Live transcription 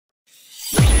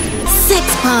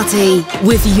Party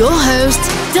with your host,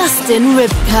 Dustin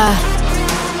Rybka.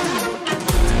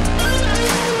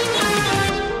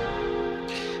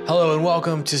 Hello and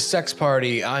welcome to Sex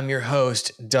Party. I'm your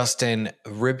host, Dustin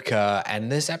Rybka,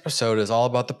 and this episode is all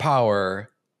about the power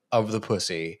of the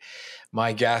pussy.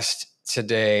 My guest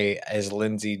today is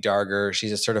Lindsey Darger.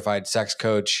 She's a certified sex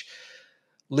coach.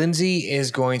 Lindsey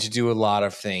is going to do a lot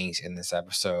of things in this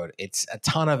episode. It's a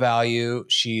ton of value.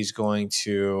 She's going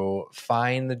to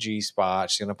find the G-spot.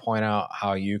 She's going to point out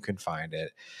how you can find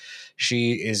it.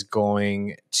 She is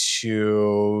going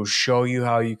to show you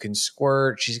how you can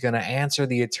squirt. She's going to answer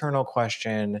the eternal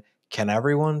question, can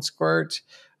everyone squirt?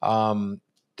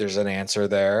 There's an answer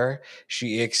there.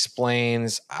 She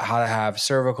explains how to have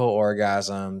cervical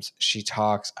orgasms. She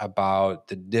talks about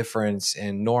the difference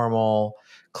in normal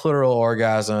clitoral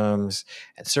orgasms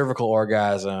and cervical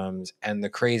orgasms and the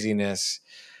craziness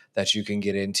that you can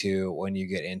get into when you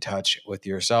get in touch with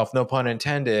yourself. No pun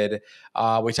intended.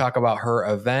 We talk about her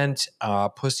event,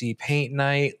 Pussy Paint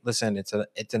Night. Listen, it's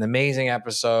an amazing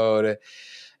episode.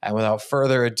 And without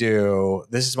further ado,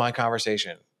 this is my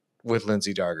conversation with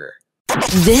Lindsey Darger.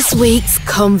 This week's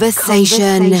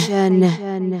conversation.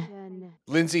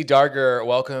 Lindsey Darger,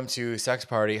 welcome to Sex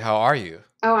Party. How are you?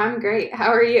 Oh, I'm great. How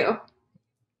are you?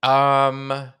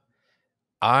 I'm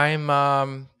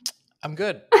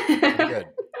good. I'm good.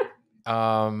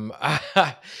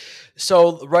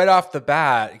 So right off the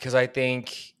bat, because I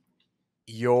think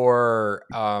your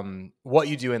what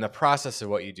you do in the process of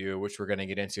what you do, which we're going to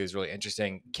get into, is really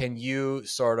interesting. Can you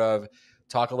sort of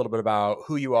talk a little bit about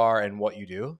who you are and what you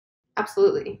do?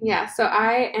 Absolutely. Yeah. So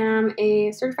I am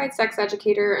a certified sex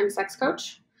educator and sex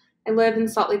coach. I live in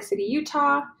Salt Lake City,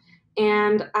 Utah,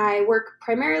 and I work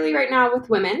primarily right now with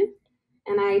women.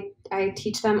 And I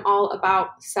teach them all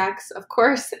about sex, of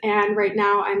course. And right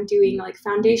now I'm doing like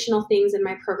foundational things in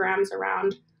my programs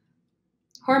around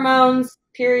hormones,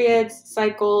 periods,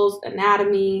 cycles,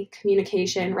 anatomy,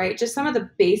 communication, right? Just some of the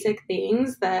basic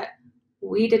things that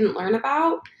we didn't learn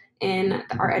about in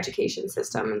our education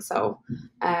system. And so,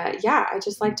 I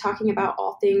just like talking about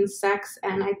all things sex.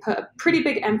 And I put a pretty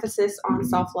big emphasis on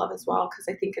self-love as well, because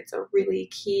I think it's a really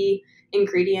key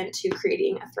ingredient to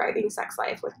creating a thriving sex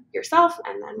life with yourself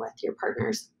and then with your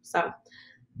partners. So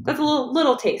that's a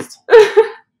little taste.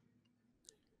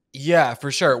 Yeah,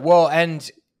 for sure. Well, and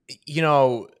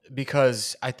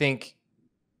because I think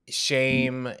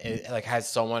shame has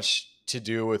so much to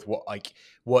do with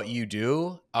what you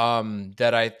do,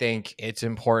 that I think it's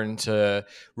important to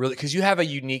really, because you have a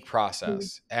unique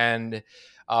process and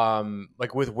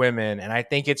with women, and I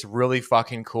think it's really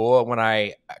fucking cool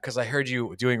because I heard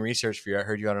you doing research for you. I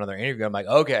heard you on another interview. I'm like,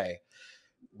 okay,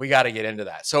 we got to get into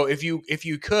that. So if you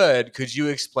could you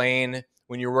explain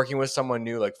when you're working with someone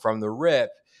new, like from the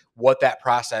rip, what that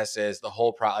process is, the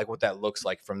whole what that looks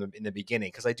like in the beginning?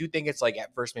 Because I do think it's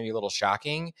at first maybe a little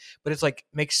shocking, but it's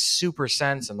makes super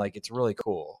sense and it's really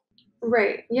cool.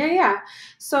 Right. Yeah.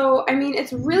 So, I mean,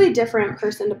 it's really different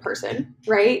person to person,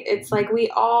 right? It's we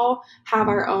all have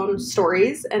our own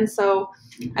stories. And so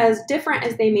as different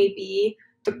as they may be,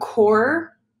 the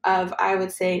core of, I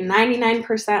would say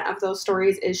 99% of those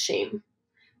stories is shame.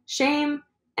 Shame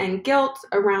and guilt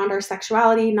around our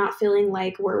sexuality, not feeling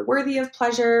like we're worthy of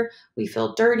pleasure. We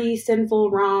feel dirty,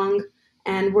 sinful, wrong,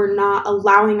 and we're not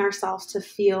allowing ourselves to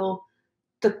feel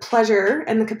the pleasure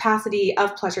and the capacity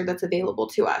of pleasure that's available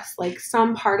to us.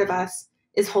 Some part of us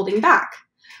is holding back,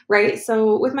 right?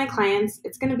 So with my clients,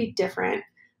 it's going to be different,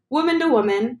 woman to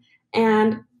woman,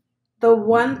 and the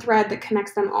one thread that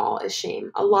connects them all is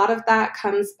shame. A lot of that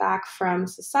comes back from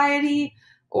society,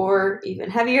 or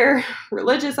even heavier,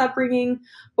 religious upbringing.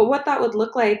 But what that would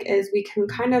look like is we can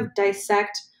kind of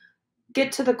dissect,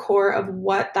 get to the core of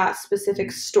what that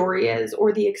specific story is,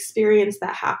 or the experience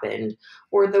that happened,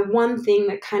 or the one thing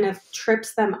that kind of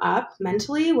trips them up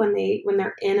mentally when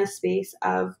they're in a space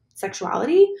of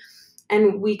sexuality.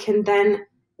 And we can then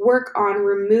work on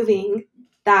removing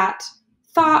that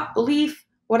thought, belief,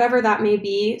 whatever that may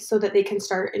be, so that they can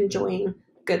start enjoying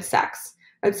good sex.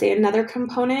 I would say another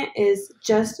component is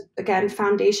just, again,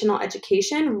 foundational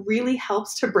education really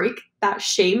helps to break that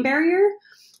shame barrier,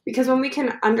 because when we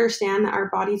can understand that our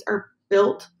bodies are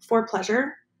built for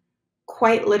pleasure,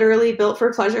 quite literally built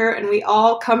for pleasure, and we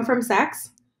all come from sex,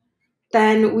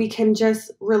 then we can just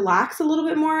relax a little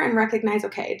bit more and recognize,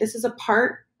 okay, this is a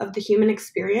part of the human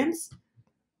experience,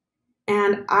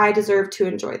 and I deserve to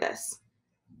enjoy this.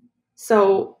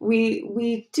 So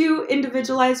we do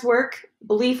individualized work,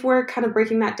 belief work, kind of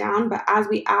breaking that down. But as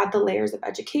we add the layers of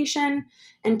education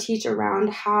and teach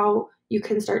around how you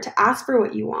can start to ask for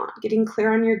what you want, getting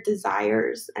clear on your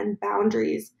desires and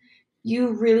boundaries, you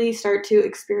really start to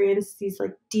experience these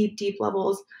like deep, deep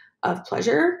levels of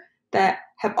pleasure that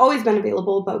have always been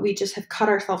available, but we just have cut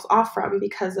ourselves off from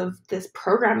because of this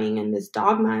programming and this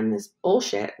dogma and this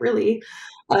bullshit, really,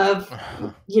 of,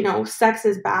 sex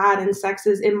is bad and sex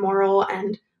is immoral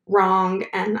and wrong.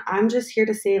 And I'm just here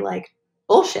to say, like,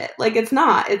 bullshit. Like, it's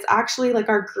not. It's actually like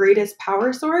our greatest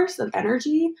power source of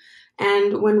energy.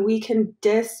 And when we can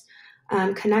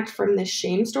connect from this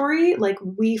shame story, like,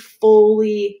 we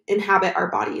fully inhabit our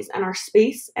bodies and our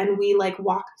space, and we like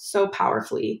walk so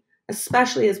powerfully,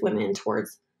 especially as women,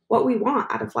 towards what we want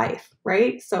out of life,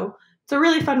 right? So it's a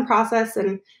really fun process,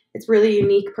 and it's really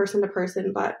unique person to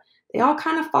person, but they all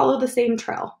kind of follow the same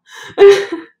trail.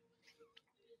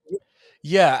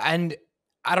 Yeah, and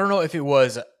I don't know if it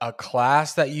was a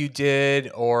class that you did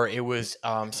or it was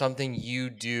something you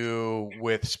do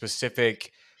with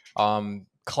specific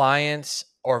clients,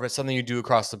 or if it's something you do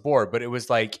across the board, but it was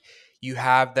like you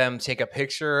have them take a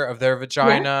picture of their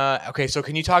vagina. Yeah. Okay, so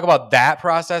can you talk about that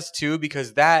process too?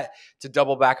 Because that, to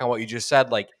double back on what you just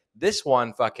said, like this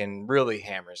one fucking really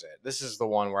hammers it. This is the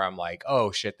one where I'm like,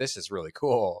 oh shit, this is really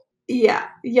cool. Yeah.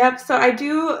 Yep. So I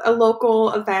do a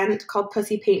local event called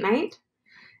Pussy Paint Night.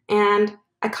 And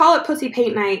I call it Pussy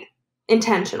Paint Night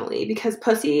intentionally because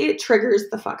pussy triggers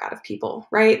the fuck out of people,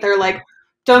 right? They're like,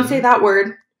 don't say that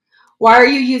word. Why are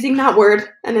you using that word?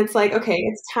 And it's like, okay,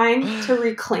 it's time to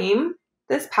reclaim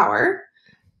this power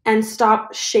and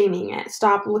stop shaming it.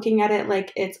 Stop looking at it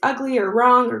like it's ugly or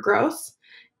wrong or gross,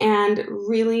 and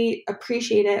really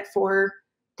appreciate it for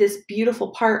this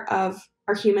beautiful part of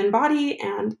our human body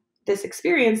and this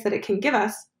experience that it can give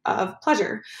us of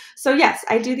pleasure. So yes,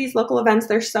 I do these local events.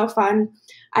 They're so fun.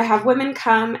 I have women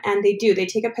come and they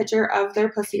take a picture of their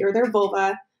pussy or their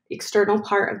vulva, the external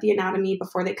part of the anatomy,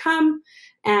 before they come.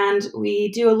 And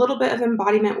we do a little bit of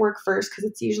embodiment work first because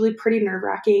it's usually pretty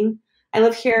nerve-wracking. I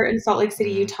live here in Salt Lake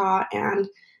City, Utah, and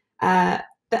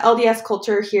the LDS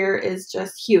culture here is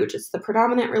just huge. It's the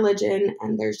predominant religion,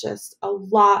 and there's just a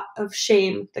lot of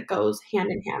shame that goes hand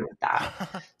in hand with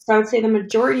that. So I would say the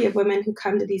majority of women who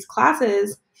come to these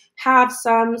classes have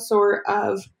some sort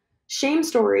of shame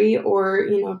story or,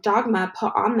 dogma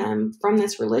put on them from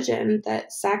this religion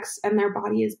that sex and their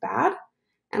body is bad.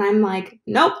 And I'm like,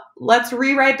 nope, let's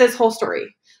rewrite this whole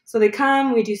story. So they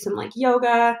come, we do some like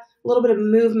yoga, a little bit of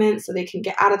movement so they can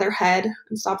get out of their head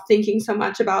and stop thinking so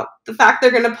much about the fact they're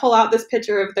going to pull out this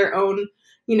picture of their own,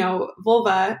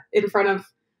 vulva in front of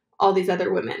all these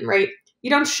other women, right? You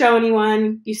don't show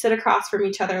anyone. You sit across from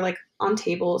each other, like on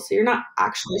tables. So you're not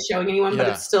actually showing anyone, but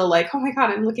it's still like, oh my God,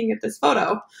 I'm looking at this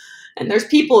photo and there's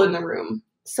people in the room.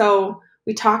 So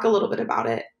we talk a little bit about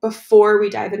it before we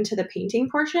dive into the painting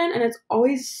portion. And it's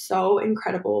always so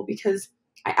incredible because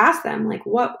I ask them, like,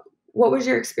 what was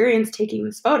your experience taking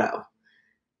this photo?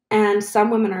 And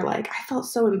some women are like, I felt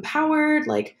so empowered.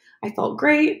 Like, I felt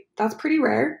great. That's pretty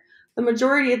rare. The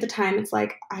majority of the time, it's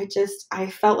like, I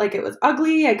felt like it was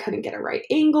ugly. I couldn't get a right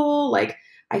angle. Like,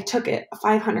 I took it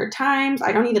 500 times.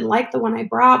 I don't even like the one I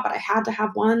brought, but I had to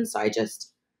have one. So I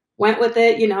just went with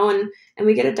it, and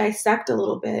we get to dissect a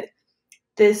little bit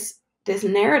this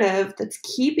narrative that's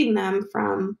keeping them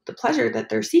from the pleasure that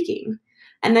they're seeking.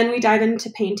 And then we dive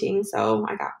into painting. So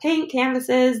I got paint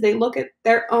canvases. They look at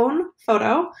their own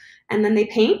photo and then they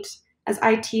paint as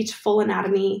I teach full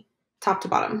anatomy top to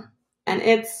bottom. And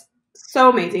it's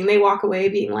so amazing. They walk away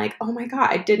being like, oh my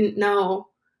God, I didn't know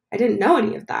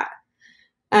any of that.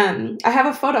 I have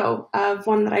a photo of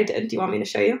one that I did. Do you want me to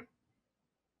show you?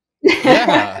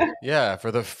 Yeah.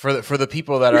 For the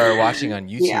people that are watching on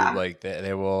YouTube, like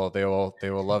they will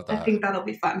love that. I think that'll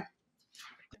be fun.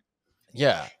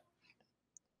 Yeah.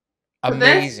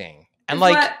 Amazing. And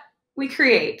like what we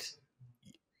create.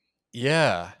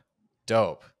 Yeah.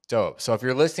 Dope. So if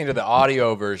you're listening to the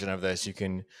audio version of this, you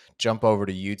can jump over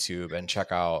to YouTube and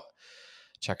check out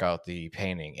the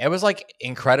painting. It was like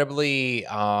incredibly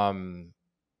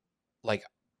like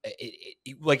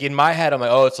like in my head, I'm like,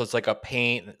 oh, so it's like a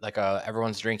paint, like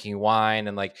everyone's drinking wine,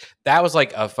 and like that was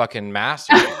like a fucking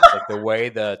masterpiece. Like the way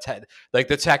the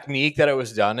technique that it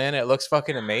was done in, it looks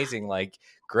fucking amazing. Like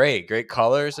great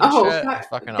colors and shit.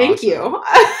 Fucking thank awesome. You.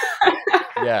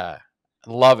 Yeah,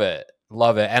 love it.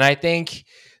 And I think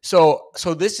so.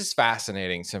 This is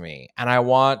fascinating to me, and I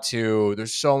want to.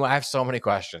 I have so many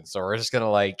questions, so we're just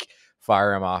gonna like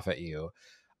fire them off at you.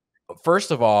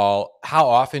 First of all, how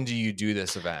often do you do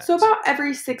this event? So about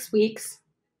every 6 weeks,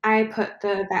 I put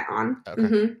the event on. Okay.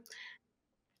 Mm-hmm.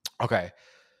 Okay.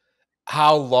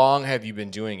 How long have you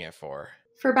been doing it for?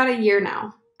 For about a year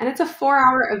now. And it's a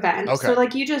 4-hour event. Okay. So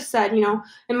like you just said,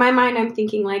 in my mind, I'm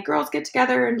thinking like girls get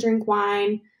together and drink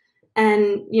wine.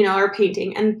 and, or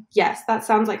painting. And yes, that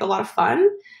sounds like a lot of fun.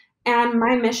 And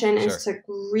my mission Sure. is to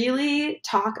really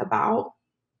talk about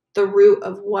the root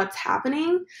of what's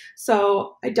happening.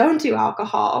 So I don't do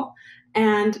alcohol,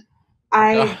 and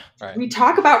Right. we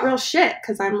talk about real shit,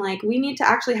 because I'm like, we need to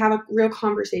actually have a real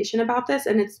conversation about this,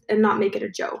 and not make it a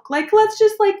joke. Like, let's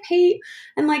just like paint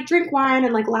and like drink wine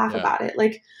and like laugh about it.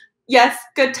 Like, yes,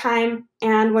 good time.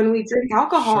 And when we drink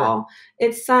alcohol,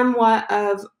 it's somewhat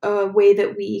of a way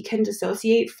that we can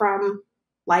dissociate from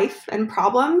life and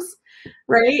problems,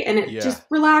 right? And it just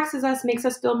relaxes us, makes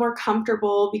us feel more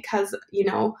comfortable because,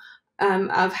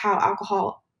 of how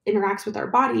alcohol interacts with our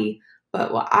body.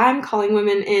 But what I'm calling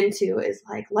women into is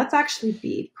like, let's actually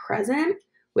be present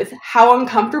with how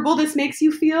uncomfortable this makes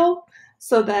you feel,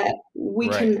 so that we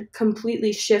can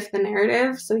completely shift the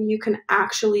narrative, so you can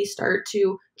actually start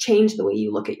to change the way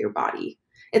you look at your body.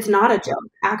 It's not a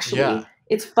joke, actually.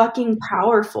 It's fucking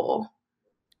powerful.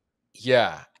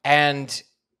 Yeah. And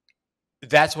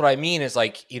that's what I mean is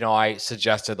like, I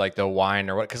suggested like the wine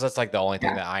or what, because that's like the only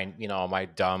thing that I, my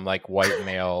dumb like white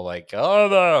male, like,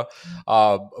 a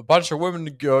bunch of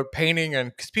women go painting, and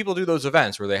because people do those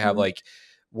events where they have like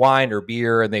wine or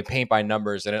beer and they paint by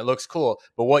numbers and it looks cool.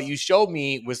 But what you showed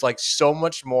me was like so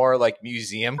much more like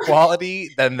museum quality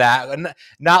than that. And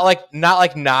not like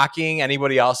knocking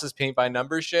anybody else's paint by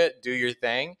numbers shit. Do your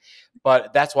thing.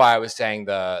 But that's why I was saying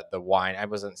the wine. I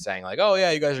wasn't saying like, oh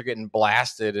yeah, you guys are getting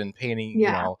blasted and painting,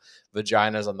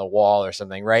 vaginas on the wall or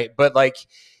something, right? But like,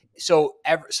 so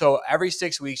every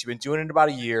 6 weeks, you've been doing it about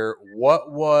a year.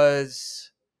 What was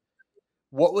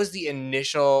the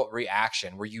initial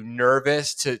reaction? Were you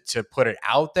nervous to put it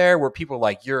out there? Were people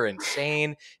like, you're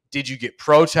insane? Did you get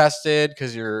protested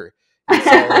because you're in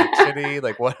Salt Lake City?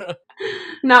 Like what?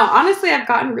 No, honestly, I've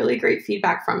gotten really great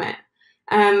feedback from it.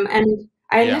 And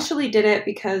I initially did it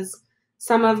because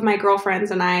some of my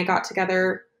girlfriends and I got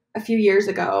together a few years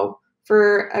ago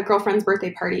for a girlfriend's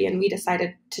birthday party, and we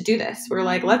decided to do this. We're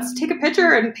like, let's take a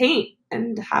picture and paint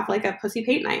and have like a pussy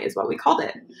paint night is what we called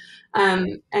it.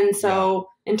 And so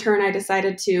in turn, I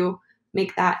decided to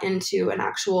make that into an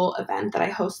actual event that I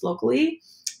host locally.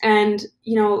 And,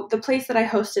 the place that I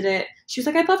hosted it, she was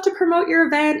like, I'd love to promote your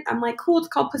event. I'm like, cool, it's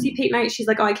called Pussy Paint Night. She's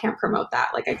like, oh, I can't promote that.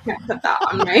 Like, I can't put that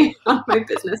on my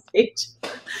business page.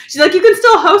 She's like, you can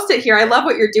still host it here. I love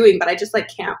what you're doing, but I just like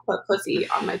can't put pussy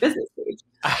on my business page.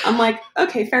 I'm like,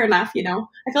 okay, fair enough. I feel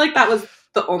like that was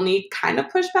the only kind of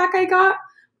pushback I got.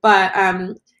 But,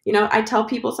 I tell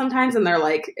people sometimes and they're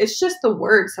like, it's just the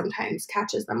word sometimes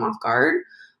catches them off guard.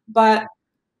 But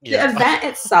the event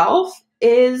itself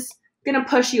is going to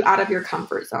push you out of your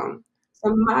comfort zone.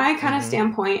 So my kind of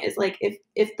standpoint is like,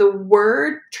 if the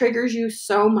word triggers you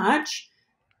so much,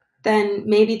 then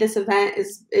maybe this event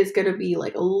is going to be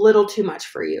like a little too much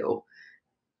for you,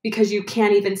 because you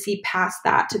can't even see past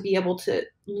that to be able to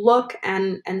look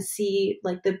and see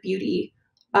like the beauty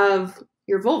of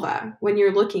your vulva when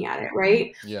you're looking at it,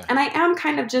 right? Yeah. And I am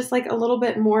kind of just like a little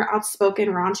bit more outspoken,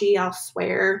 raunchy, I'll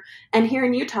swear. And here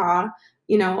in Utah,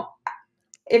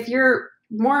 if you're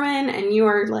Mormon and you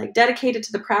are like dedicated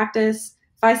to the practice,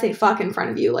 if I say fuck in front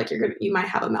of you, like you might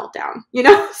have a meltdown,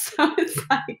 So it's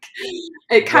like,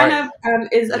 it kind of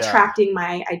is attracting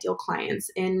my ideal clients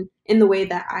in the way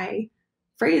that I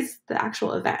phrase the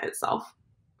actual event itself.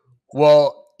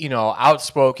 Well,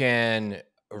 outspoken,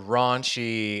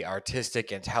 raunchy,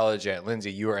 artistic, intelligent,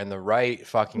 Lindsey, you are in the right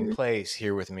fucking place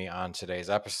here with me on today's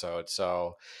episode.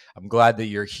 So I'm glad that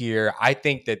you're here. I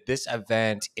think that this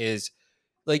event is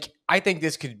like, I think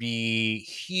this could be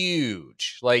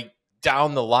huge, like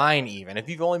down the line, even if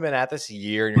you've only been at this a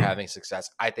year and you're having success.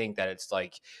 I think that it's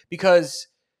like, because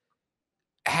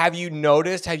have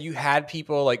you had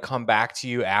people like come back to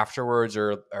you afterwards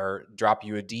or drop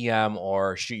you a DM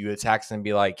or shoot you a text and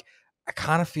be like, I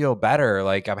kind of feel better.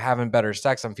 Like I'm having better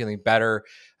sex. I'm feeling better.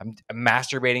 I'm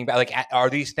masturbating. Like, are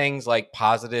these things like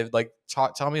positive? Like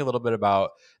tell me a little bit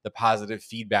about the positive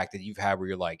feedback that you've had where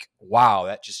you're like, wow,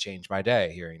 that just changed my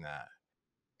day hearing that.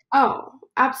 Oh,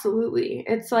 absolutely.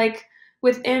 It's like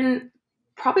within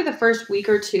probably the first week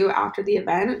or two after the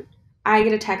event, I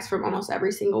get a text from almost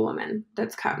every single woman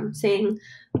that's come saying,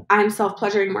 I'm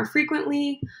self-pleasuring more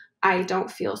frequently. I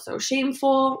don't feel so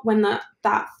shameful. When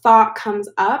that thought comes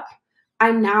up,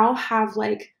 I now have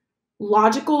like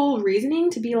logical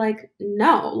reasoning to be like,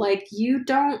 no, like you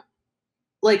don't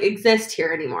like exist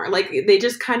here anymore. Like they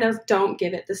just kind of don't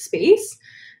give it the space,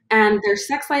 and their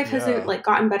sex life hasn't like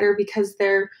gotten better because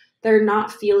they're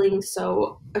not feeling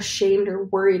so ashamed or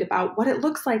worried about what it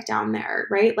looks like down there,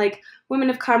 right? Like women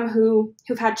have come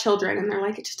who've had children and they're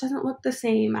like, it just doesn't look the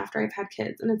same after I've had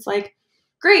kids. And it's like,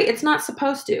 great, it's not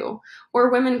supposed to.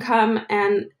 Or women come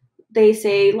and they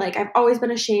say, like, I've always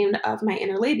been ashamed of my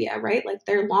inner labia, right? Like,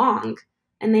 they're long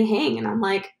and they hang. And I'm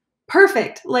like,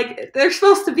 perfect. Like, they're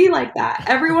supposed to be like that.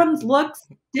 Everyone's looks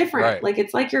different. Right. Like,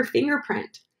 it's like your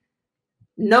fingerprint.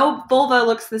 No vulva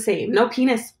looks the same. No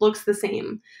penis looks the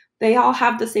same. They all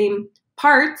have the same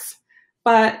parts,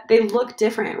 but they look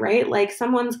different, right? Like,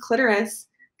 someone's clitoris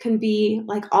can be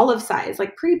like olive size,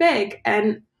 like pretty big,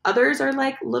 and others are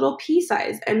like little pea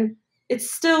size. And it's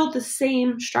still the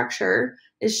same structure.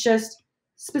 It's just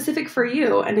specific for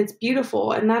you, and it's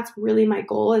beautiful. And that's really my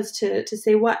goal, is to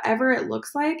say whatever it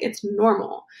looks like, it's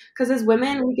normal. Because as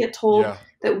women, we get told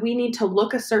that we need to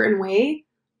look a certain way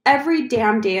every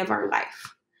damn day of our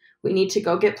life. We need to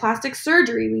go get plastic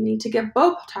surgery. We need to get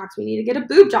Botox. We need to get a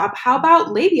boob job. How about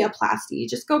labiaplasty?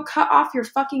 Just go cut off your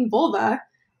fucking vulva,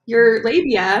 your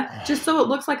labia, just so it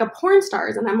looks like a porn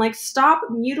star's. And I'm like, stop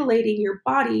mutilating your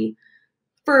body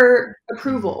for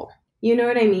approval. You know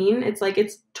what I mean? It's like,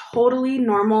 it's totally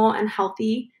normal and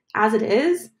healthy as it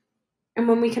is. And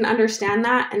when we can understand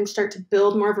that and start to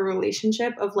build more of a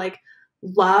relationship of like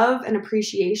love and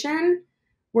appreciation,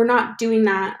 we're not doing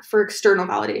that for external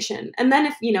validation. And then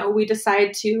if, we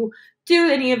decide to do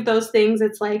any of those things,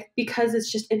 it's like, because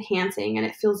it's just enhancing and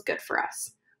it feels good for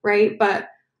us, right? But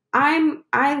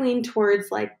I lean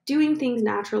towards like doing things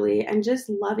naturally and just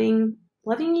loving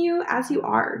you as you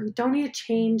are. You don't need to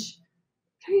change.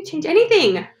 You don't need to change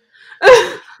anything.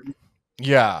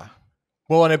 Yeah.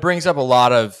 Well, and it brings up a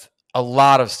lot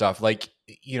of stuff. Like,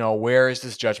 where is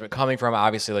this judgment coming from?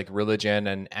 Obviously, like religion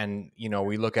and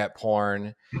we look at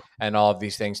porn and all of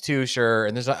these things too. Sure.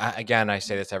 And there's, again, I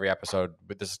say this every episode,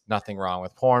 but there's nothing wrong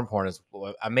with porn. Porn is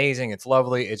amazing. It's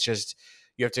lovely. It's just,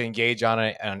 you have to engage on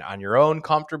it and on your own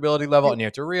comfortability level. And you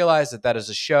have to realize that is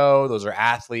a show. Those are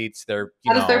athletes. They're,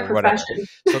 that is their whatever. profession.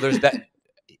 So there's that.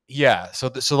 Yeah.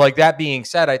 So like that being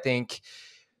said, I think,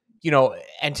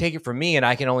 and take it from me, and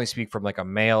I can only speak from like a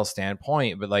male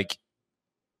standpoint, but like,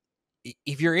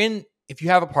 if you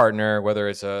have a partner, whether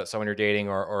it's someone you're dating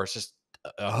or it's just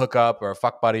a hookup or a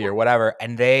fuck buddy or whatever,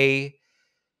 and they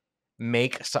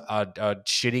make a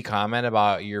shitty comment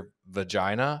about your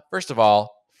vagina, first of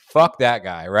all, fuck that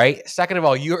guy, right? Second of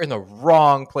all, you're in the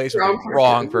wrong place with the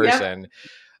wrong person. Yep.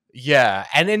 Yeah.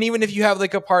 And then even if you have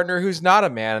like a partner who's not a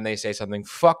man and they say something,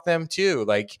 fuck them too.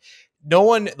 Like, no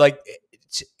one, like,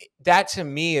 that to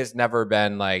me has never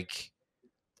been like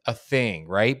a thing,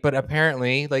 right? But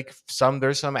apparently, like,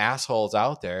 there's some assholes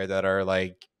out there that are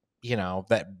like,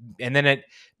 that, and then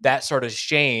that sort of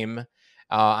shame,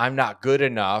 I'm not good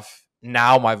enough,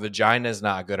 now my vagina is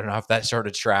not good enough, that sort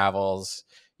of travels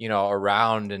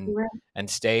around and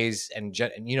stays and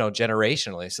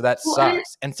generationally. So that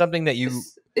sucks. And something that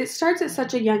it starts at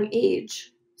such a young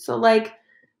age. So like,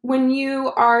 when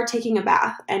you are taking a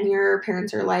bath and your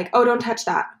parents are like, oh, don't touch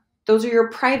that, those are your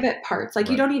private parts. Like,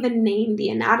 you don't even name the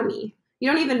anatomy.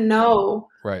 You don't even know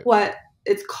what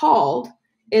it's called.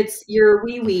 It's your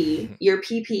wee-wee, your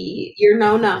pee-pee, your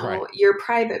no-no, your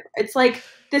private. It's like,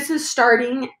 this is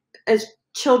starting as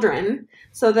children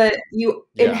so that you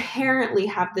inherently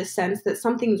have this sense that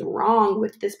something's wrong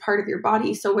with this part of your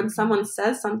body. So when someone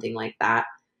says something like that,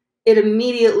 it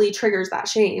immediately triggers that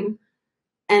shame.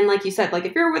 And like you said, like,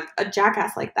 if you're with a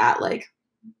jackass like that, like,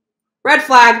 red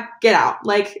flag, get out.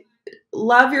 Like,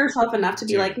 love yourself enough to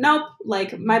be like, nope,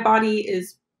 like, my body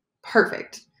is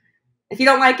perfect. If you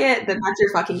don't like it, then that's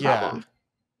your fucking problem.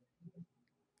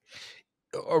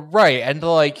 Right. And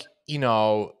like,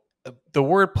 the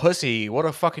word pussy, what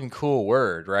a fucking cool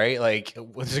word, right? Like,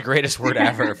 it's the greatest word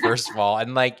ever, first of all.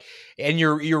 And like, and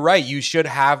you're right. You should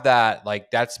have that. Like,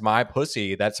 that's my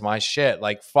pussy. That's my shit.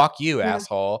 Like, fuck you,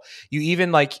 asshole. You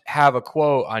even like have a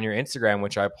quote on your Instagram,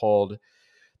 which I pulled,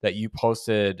 that you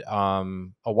posted a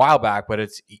while back, but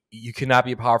it's, you cannot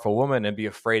be a powerful woman and be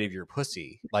afraid of your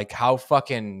pussy. Like, how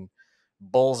fucking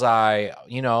bullseye,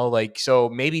 like, so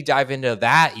maybe dive into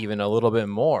that even a little bit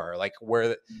more, like,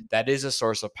 where that is a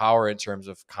source of power in terms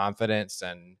of confidence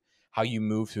and how you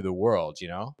move through the world,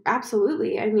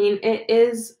 Absolutely. I mean, it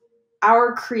is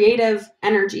our creative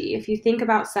energy. If you think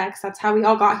about sex, that's how we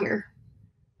all got here.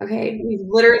 Okay. We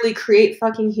literally create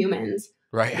fucking humans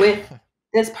with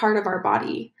this part of our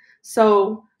body.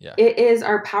 So it is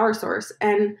our power source.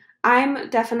 And I'm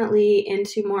definitely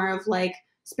into more of like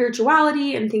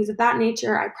spirituality and things of that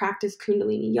nature. I practice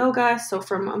Kundalini yoga. So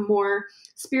from a more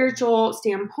spiritual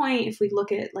standpoint, if we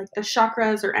look at like the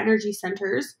chakras or energy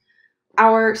centers,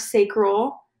 our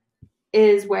sacral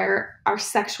is where our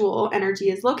sexual energy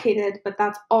is located, but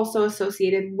that's also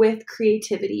associated with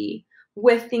creativity,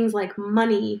 with things like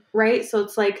money, right? So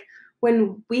it's like,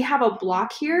 when we have a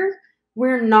block here,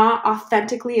 we're not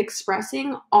authentically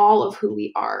expressing all of who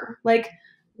we are. Like,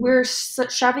 we're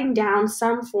shoving down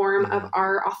some form of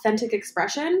our authentic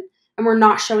expression, and we're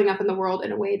not showing up in the world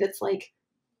in a way that's like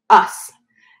us.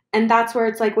 And that's where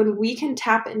it's like when we can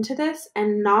tap into this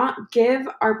and not give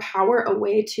our power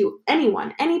away to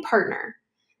anyone, any partner,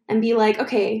 and be like,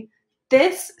 okay,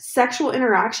 this sexual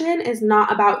interaction is not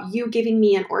about you giving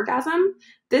me an orgasm.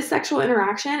 This sexual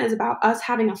interaction is about us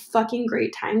having a fucking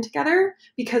great time together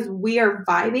because we are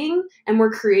vibing and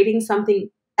we're creating something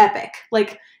epic.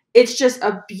 Like, it's just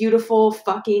a beautiful,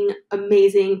 fucking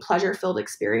amazing, pleasure-filled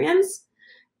experience.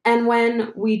 And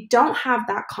when we don't have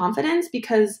that confidence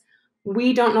because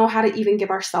we don't know how to even give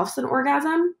ourselves an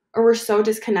orgasm, or we're so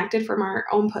disconnected from our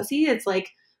own pussy, it's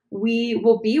like we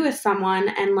will be with someone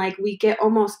and like we get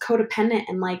almost codependent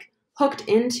and like hooked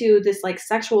into this like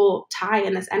sexual tie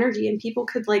and this energy, and people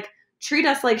could like treat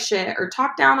us like shit or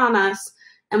talk down on us,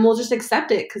 and we'll just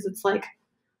accept it because it's like,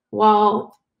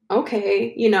 well,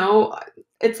 okay, you know,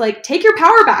 it's like, take your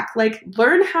power back, like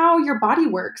learn how your body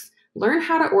works. Learn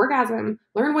how to orgasm,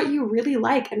 learn what you really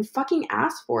like, and fucking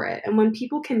ask for it. And when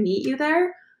people can meet you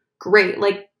there, great.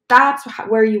 Like, that's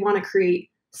where you want to create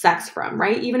sex from,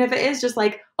 right? Even if it is just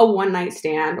like a one night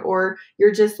stand, or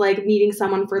you're just like meeting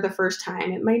someone for the first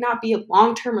time. It might not be a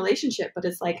long-term relationship, but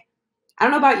it's like, I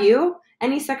don't know about you,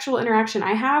 any sexual interaction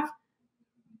I have,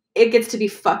 it gets to be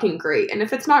fucking great. And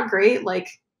if it's not great, like,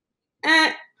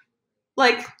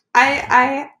 like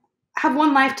I have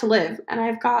one life to live, and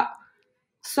I've got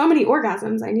so many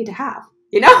orgasms I need to have,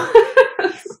 you know?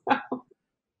 So.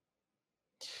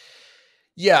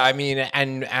 Yeah, I mean,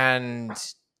 and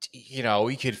you know,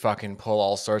 we could fucking pull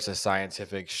all sorts of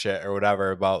scientific shit or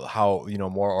whatever about how, you know,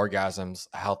 more orgasms,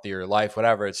 a healthier life,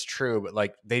 whatever. It's true, but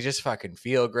like they just fucking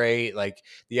feel great. Like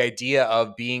the idea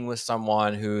of being with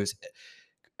someone who's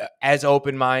as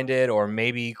open-minded or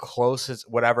maybe close as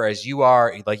whatever as you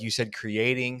are, like you said,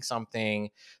 creating something.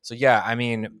 So yeah, I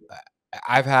mean,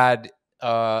 I've had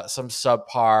some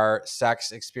subpar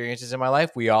sex experiences in my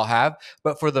life. We all have,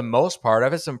 but for the most part,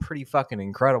 I've had some pretty fucking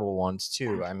incredible ones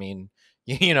too. I mean,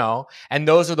 you know, and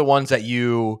those are the ones that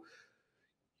you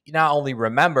not only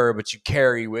remember but you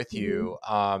carry with you,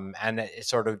 and it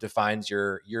sort of defines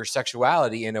your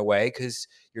sexuality in a way because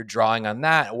you're drawing on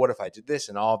that. What if I did this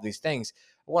and all of these things?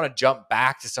 I want to jump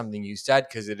back to something you said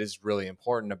because it is really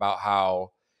important about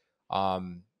how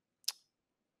um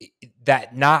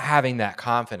that not having that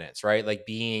confidence, right? Like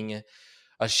being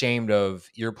ashamed of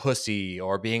your pussy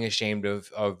or being ashamed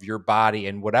of your body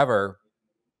and whatever.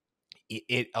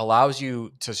 It allows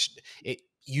you to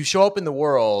you show up in the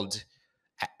world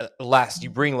less,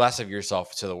 you bring less of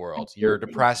yourself to the world. You're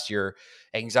Absolutely. depressed, you're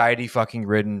anxiety fucking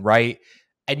ridden, right?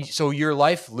 And so your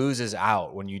life loses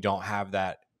out when you don't have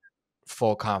that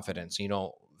full confidence. You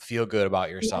don't feel good about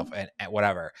Yeah. yourself and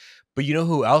whatever. But you know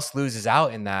who else loses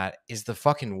out in that is the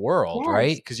fucking world, right?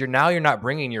 Yes. Because you're not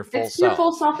bringing your full It's your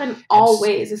full self. self in And all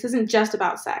ways. This isn't just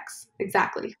about sex.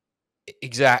 Exactly.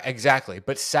 exactly.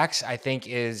 But sex, I think,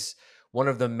 is one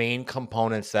of the main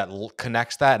components that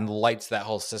connects that and lights that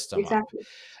whole system up. Exactly.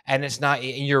 And it's not,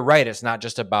 you're right, it's not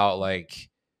just about like,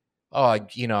 oh,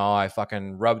 you know, I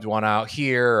fucking rubbed one out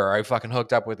here or I fucking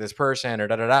hooked up with this person or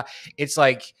da da da. It's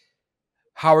like,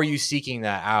 how are you seeking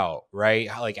that out, right?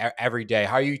 Like every day,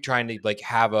 how are you trying to like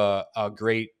have a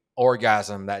great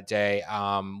orgasm that day?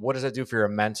 What does that do for your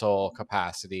mental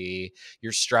capacity,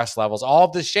 your stress levels, all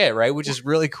of this shit, right? Which is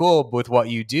really cool with what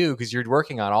you do because you're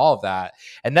working on all of that.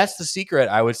 And that's the secret,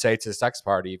 I would say, to Sex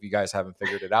Party, if you guys haven't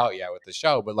figured it out yet with the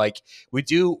show. But like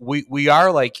we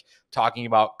are like talking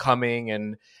about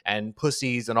coming and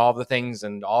pussies and all the things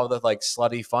and all the like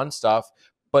slutty fun stuff,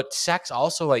 but sex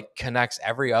also like connects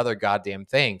every other goddamn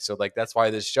thing. So like that's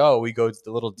why this show we go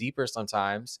a little deeper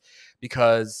sometimes,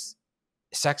 because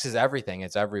sex is everything.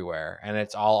 It's everywhere, and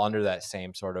it's all under that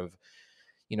same sort of,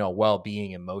 you know,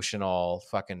 well-being, emotional,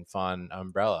 fucking fun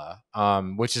umbrella.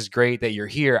 Which is great that you're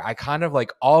here. I kind of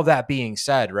like all that being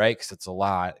said, right? Because it's a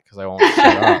lot. Because I won't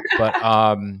shut up. But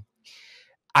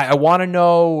I want to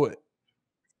know,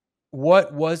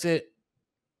 what was it?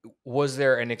 Was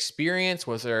there an experience?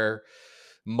 Was there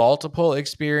multiple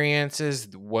experiences?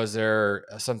 Was there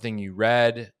something you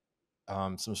read,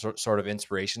 some sort of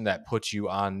inspiration that put you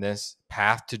on this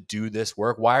path to do this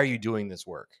work? Why are you doing this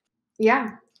work?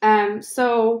 Yeah.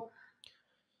 So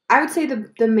I would say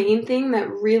the main thing that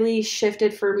really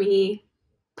shifted for me,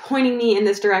 pointing me in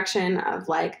this direction of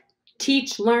like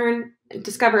teach, learn,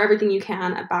 discover everything you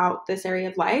can about this area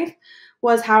of life,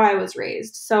 was how I was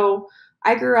raised. So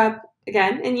I grew up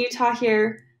again in Utah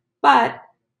here, but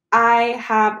I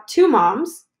have two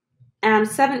moms and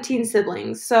 17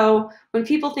 siblings. So when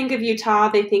people think of Utah,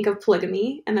 they think of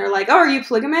polygamy and they're like, oh, are you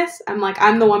polygamous? I'm like,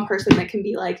 I'm the one person that can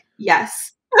be like,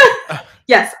 yes.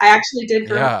 Yes, I actually did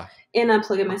grow up Yeah. in a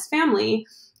polygamous family,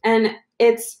 and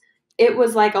it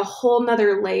was like a whole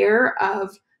nother layer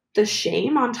of the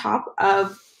shame on top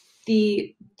of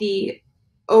the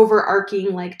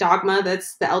overarching like dogma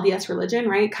that's the LDS religion,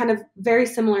 right? Kind of very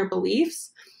similar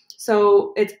beliefs.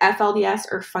 So it's FLDS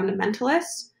or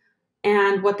fundamentalist.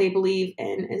 And what they believe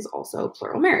in is also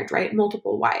plural marriage, right?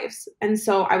 Multiple wives. And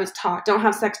so I was taught, don't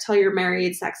have sex till you're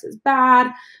married, sex is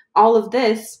bad, all of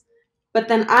this. But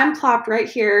then I'm plopped right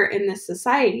here in this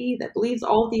society that believes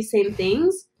all of these same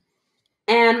things.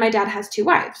 And my dad has 2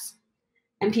 wives.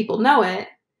 And people know it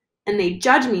and they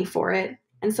judge me for it.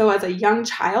 And so as a young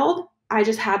child, I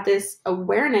just had this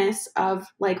awareness of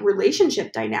like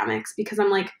relationship dynamics because I'm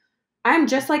like, I'm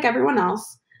just like everyone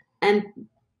else. And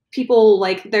people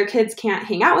like their kids can't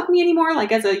hang out with me anymore.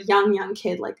 Like as a young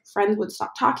kid, like friends would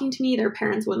stop talking to me. Their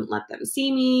parents wouldn't let them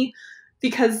see me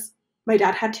because my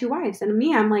dad had 2 wives. And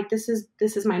me, I'm like, this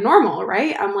is my normal,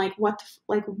 right? I'm like, what's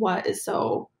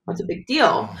a big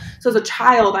deal? So as a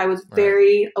child, I was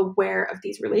very aware of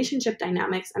these relationship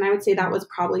dynamics. And I would say that was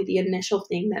probably the initial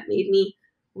thing that made me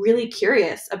really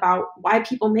curious about why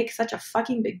people make such a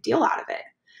fucking big deal out of it.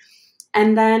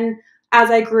 And then as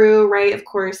I grew, right, of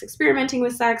course, experimenting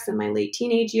with sex in my late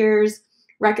teenage years,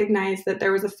 recognized that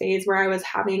there was a phase where I was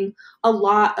having a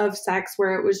lot of sex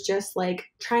where it was just like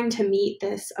trying to meet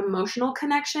this emotional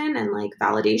connection and like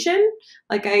validation.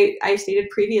 Like I stated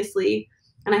previously,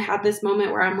 and I had this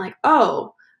moment where I'm like,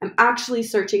 oh, I'm actually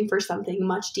searching for something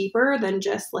much deeper than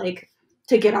just like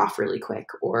to get off really quick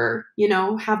or,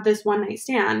 have this one night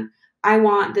stand. I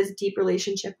want this deep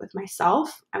relationship with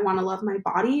myself. I want to love my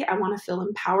body. I want to feel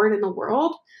empowered in the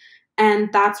world. And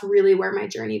that's really where my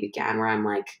journey began, where I'm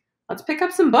like, let's pick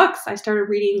up some books. I started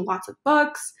reading lots of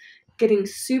books, getting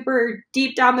super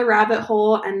deep down the rabbit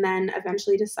hole, and then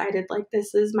eventually decided like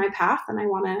this is my path and I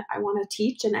want to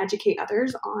teach and educate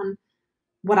others on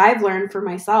what I've learned for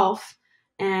myself.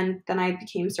 And then I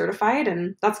became certified,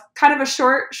 and that's kind of a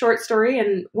short story.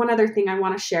 And one other thing I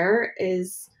want to share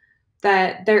is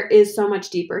that there is so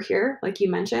much deeper here, like you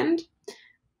mentioned,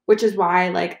 which is why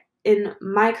like in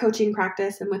my coaching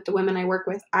practice and with the women I work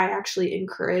with, I actually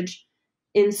encourage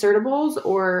insertables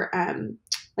or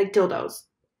like dildos,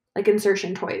 like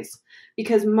insertion toys,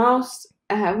 because most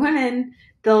women,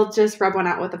 they'll just rub one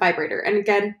out with a vibrator. And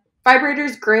again,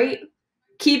 vibrator's great.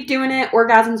 Keep doing it.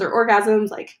 Orgasms are orgasms,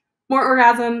 like more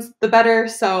orgasms, the better.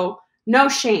 So no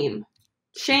shame.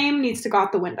 Shame needs to go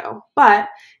out the window. But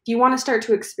if you want to start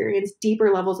to experience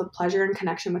deeper levels of pleasure and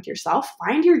connection with yourself,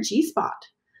 find your G-spot,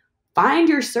 find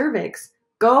your cervix,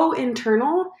 go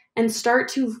internal and start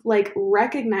to like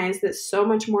recognize that so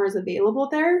much more is available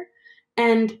there.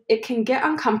 And it can get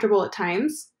uncomfortable at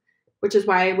times, which is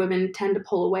why women tend to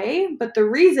pull away. But the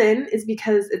reason is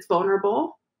because it's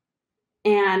vulnerable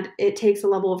and it takes a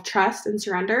level of trust and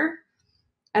surrender,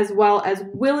 as well as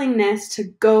willingness to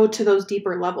go to those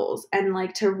deeper levels and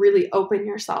like to really open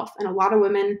yourself. And a lot of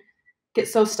women get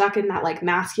so stuck in that like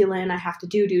masculine, I have to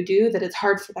do that it's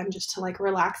hard for them just to like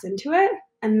relax into it.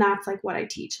 And that's like what I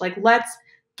teach. Like, let's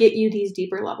get you these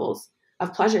deeper levels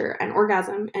of pleasure and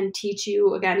orgasm and teach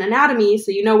you again anatomy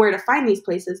so you know where to find these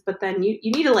places. But then you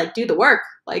need to like do the work,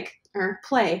 like, or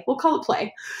play. We'll call it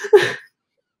play.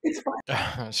 It's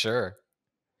fun. Sure.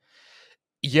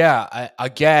 Yeah.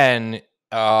 Again,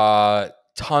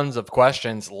 tons of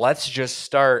questions. Let's just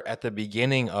start at the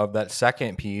beginning of that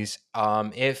second piece.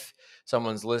 If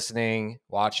someone's listening,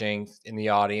 watching in the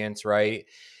audience, right?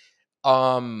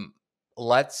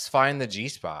 Let's find the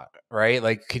G-spot, right?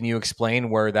 Like, can you explain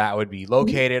where that would be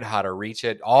located, how to reach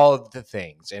it, all of the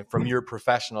things, and from your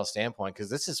professional standpoint, because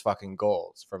this is fucking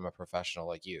gold from a professional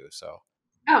like you. So.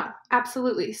 Oh,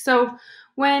 absolutely. So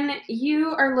when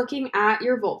you are looking at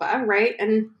your vulva, right,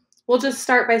 and we'll just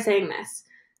start by saying this.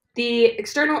 The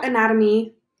external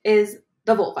anatomy is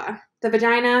the vulva. The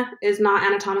vagina is not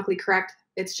anatomically correct.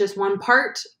 It's just one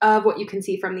part of what you can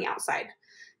see from the outside.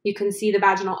 You can see the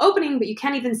vaginal opening, but you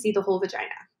can't even see the whole vagina,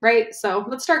 right? So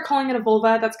let's start calling it a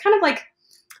vulva. That's kind of like,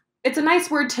 it's a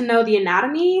nice word to know the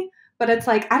anatomy, but it's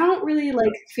like, I don't really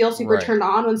like feel super turned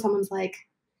on when someone's like,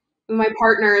 my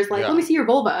partner is like, let me see your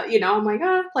vulva. I'm like,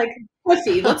 like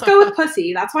pussy. Let's go with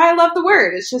pussy. That's why I love the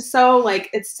word. It's just so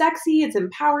like, it's sexy. It's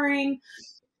empowering.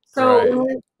 So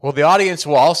Well, the audience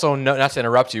will also know, not to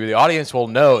interrupt you, the audience will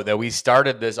know that we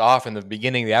started this off in the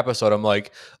beginning of the episode. I'm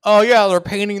like, oh yeah, they're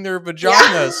painting their vaginas.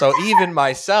 Yeah. So even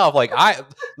myself, like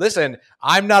listen,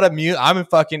 I'm not I'm a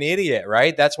fucking idiot,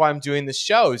 right? That's why I'm doing this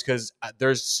show, is because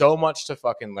there's so much to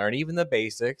fucking learn, even the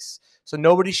basics. So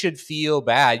nobody should feel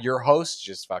bad. Your host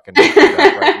just fucking fucked it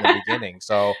up right in the beginning.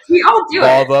 So We all do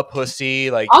vulva, it.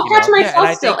 pussy, like, I'll catch myself and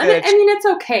I still. think that I mean, it's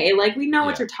okay. Like, we know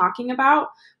what yeah, you're talking about.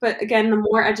 But again, the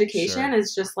more education sure.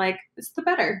 is just like, it's the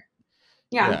better.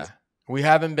 Yeah. We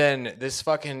haven't been this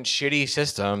fucking shitty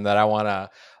system that I want to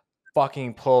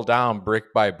fucking pull down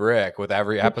brick by brick with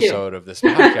every episode of this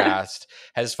podcast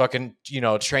has fucking,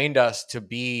 trained us to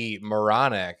be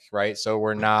moronic, right? So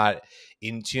we're not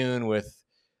in tune with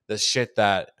the shit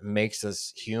that makes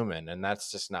us human, and that's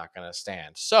just not going to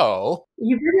stand. So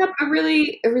you bring up a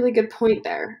really good point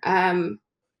there.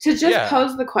 To just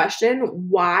pose the question,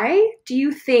 why do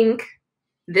you think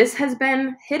this has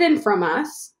been hidden from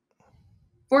us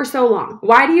for so long?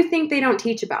 Why do you think they don't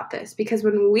teach about this? Because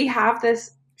when we have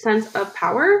this sense of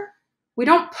power, we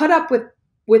don't put up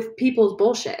with people's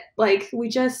bullshit. Like,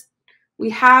 we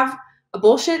have a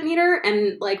bullshit meter,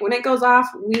 and like when it goes off,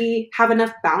 we have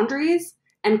enough boundaries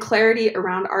and clarity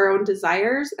around our own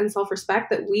desires and self-respect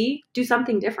that we do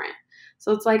something different.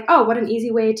 So it's like, oh, what an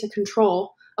easy way to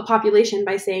control a population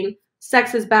by saying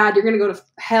sex is bad, you're going to go to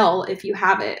hell if you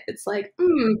have it. It's like,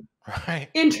 right.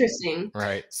 Interesting.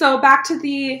 Right. So back to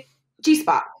the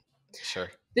G-spot. Sure.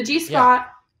 The G-spot,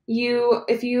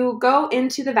 if you go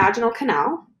into the vaginal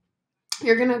canal,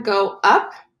 you're going to go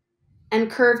up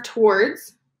and curve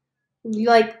towards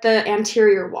like the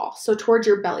anterior wall, so towards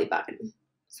your belly button.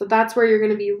 So that's where you're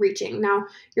going to be reaching. Now,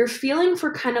 you're feeling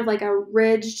for kind of like a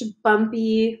ridged,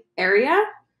 bumpy area.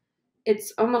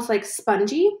 It's almost like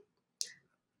spongy.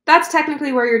 That's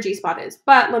technically where your G-spot is.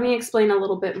 But let me explain a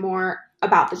little bit more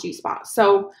about the G-spot.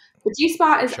 So the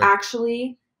G-spot is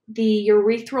actually the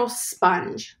urethral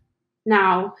sponge.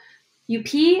 Now, you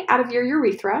pee out of your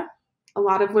urethra. A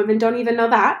lot of women don't even know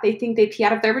that. They think they pee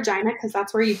out of their vagina because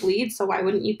that's where you bleed. So why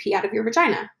wouldn't you pee out of your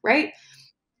vagina, right?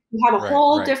 You have a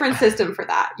whole different system for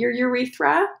that. Your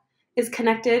urethra is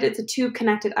connected. It's a tube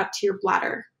connected up to your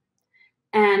bladder.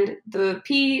 And the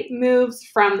pee moves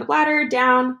from the bladder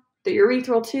down the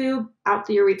urethral tube, out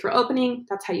the urethral opening.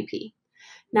 That's how you pee.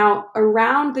 Now,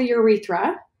 around the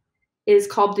urethra is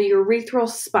called the urethral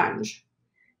sponge.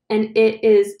 And it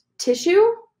is tissue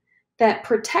that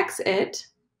protects it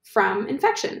from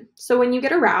infection. So when you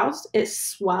get aroused, it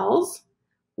swells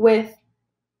with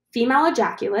female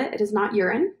ejaculate. It is not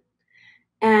urine.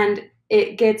 And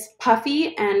it gets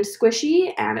puffy and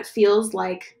squishy, and it feels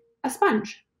like a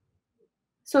sponge.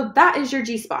 So that is your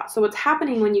G-spot. So what's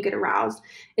happening when you get aroused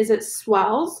is it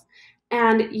swells,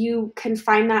 and you can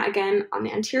find that again on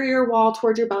the anterior wall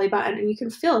towards your belly button, and you can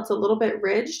feel it's a little bit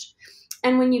ridged.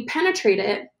 And when you penetrate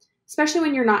it, especially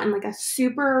when you're not in like a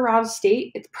super aroused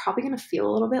state, it's probably going to feel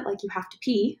a little bit like you have to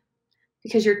pee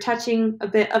because you're touching a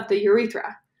bit of the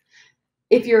urethra.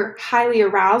 If you're highly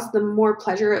aroused, the more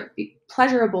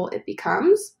pleasurable it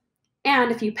becomes. And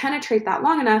if you penetrate that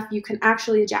long enough, you can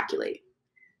actually ejaculate.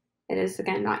 It is,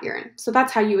 again, not urine. So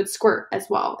that's how you would squirt as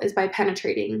well, is by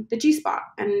penetrating the G-spot.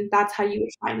 And that's how you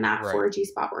would find that for a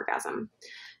G-spot orgasm.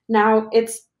 Now,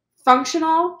 it's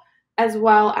functional as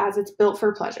well as it's built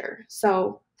for pleasure.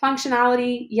 So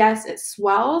functionality, yes, it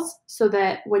swells so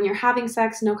that when you're having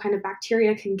sex, no kind of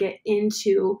bacteria can get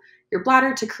into your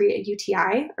bladder to create a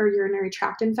UTI or urinary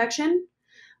tract infection.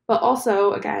 But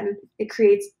also, again, it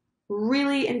creates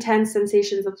really intense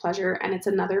sensations of pleasure, and it's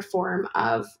another form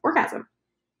of orgasm.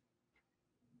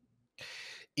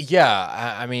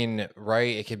 Yeah, I mean,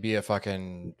 right? It could be a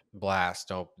fucking blast.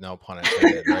 No pun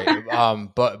intended, right?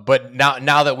 But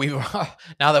now that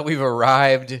we've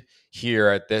arrived here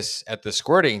at the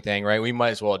squirting thing, right? We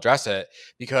might as well address it,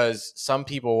 because some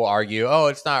people will argue, oh,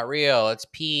 it's not real, it's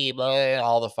pee, blah,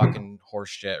 all the fucking horse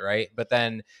shit, right? But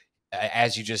then,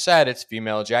 as you just said, it's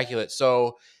female ejaculate.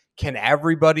 So can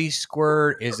everybody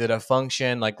squirt? Is it a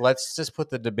function? Like, let's just put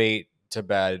the debate to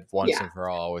bed once and for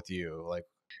all with you, like.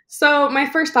 So my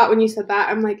first thought when you said that,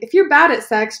 I'm like, if you're bad at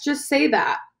sex, just say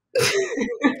that.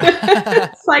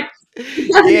 It's like, it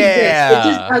doesn't exist. It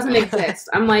just doesn't exist.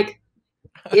 I'm like,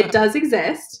 it does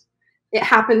exist. It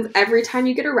happens every time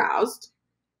you get aroused.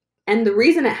 And the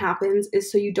reason it happens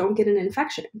is so you don't get an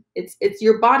infection. It's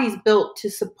your body's built to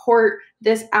support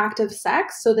this act of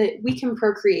sex so that we can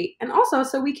procreate, and also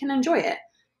so we can enjoy it.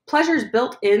 Pleasure's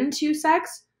built into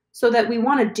sex so that we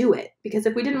want to do it, because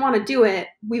if we didn't want to do it,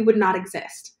 we would not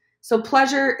exist. So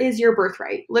pleasure is your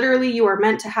birthright. Literally, you are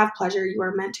meant to have pleasure. You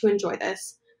are meant to enjoy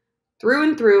this. Through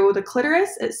and through, the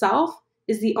clitoris itself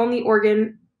is the only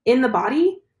organ in the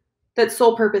body that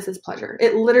sole purpose is pleasure.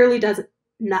 It literally does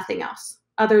nothing else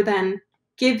other than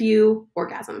give you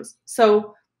orgasms.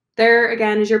 So there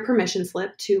again is your permission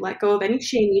slip to let go of any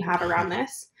shame you have around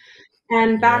this.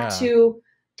 And back Yeah. to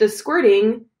the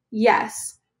squirting,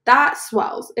 yes, that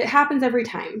swells. It happens every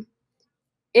time.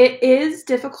 It is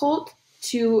difficult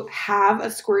to have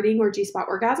a squirting or G-spot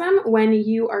orgasm when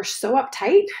you are so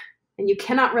uptight and you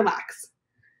cannot relax.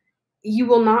 You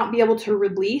will not be able to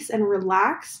release and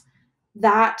relax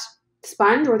that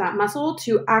sponge or that muscle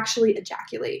to actually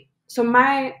ejaculate. So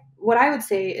what I would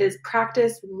say is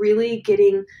practice really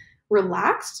getting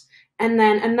relaxed. And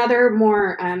then another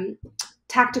more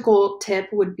tactical tip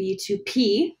would be to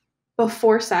pee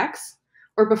before sex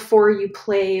or before you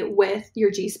play with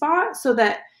your G-spot, so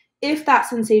that if that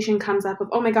sensation comes up of,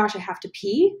 oh my gosh, I have to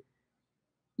pee,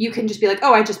 you can just be like,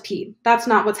 oh, I just peed. That's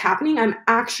not what's happening. I'm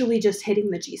actually just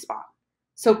hitting the G-spot.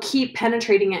 So keep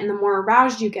penetrating it, and the more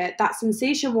aroused you get, that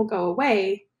sensation will go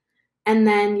away, and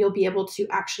then you'll be able to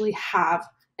actually have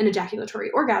an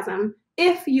ejaculatory orgasm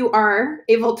if you are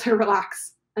able to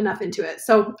relax enough into it.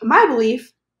 So my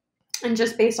belief, and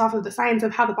just based off of the science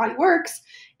of how the body works,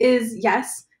 is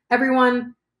yes,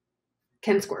 everyone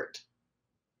can squirt.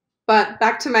 But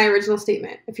back to my original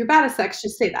statement, if you're bad at sex,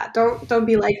 just say that. Don't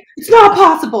be like, it's not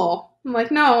possible. I'm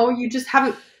like, no, you just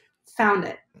haven't found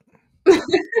it.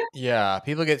 Yeah,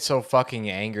 people get so fucking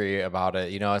angry about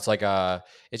it. You know, it's like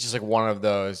it's just like one of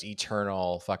those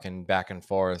eternal fucking back and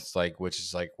forths, like, which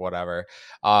is like whatever.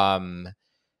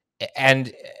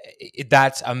 And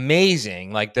that's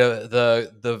amazing. Like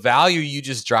the value you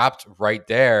just dropped right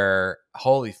there.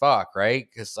 Holy fuck, right?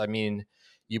 Because I mean,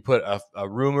 you put a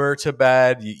rumor to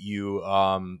bed. You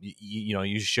know,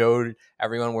 you showed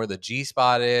everyone where the G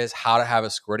spot is, how to have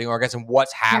a squirting orgasm,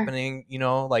 what's happening. You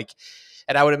know, like,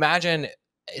 and I would imagine,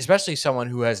 especially someone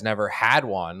who has never had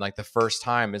one, like the first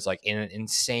time is like an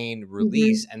insane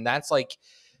release, and that's like,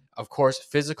 of course,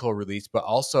 physical release, but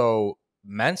also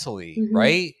mentally,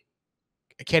 right?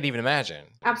 I can't even imagine.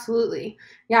 Absolutely.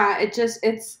 Yeah,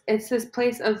 it's this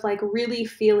place of like really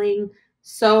feeling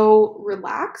so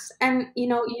relaxed, and you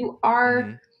know, you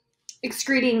are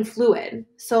excreting fluid.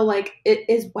 So like it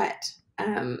is wet.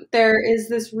 There is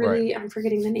this really, I'm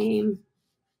forgetting the name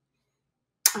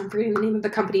of the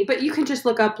company, but you can just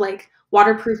look up like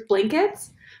waterproof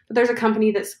blankets. But there's a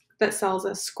company that sells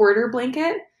a squirter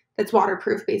blanket that's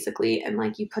waterproof basically, and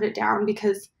like you put it down,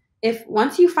 because if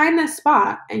once you find this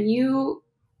spot and you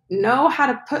know how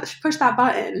to push that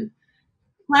button,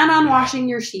 plan on washing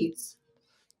your sheets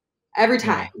every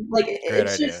time. Like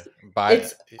it's just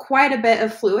it's quite a bit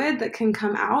of fluid that can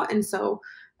come out, and so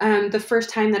the first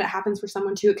time that it happens for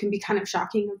someone too, it can be kind of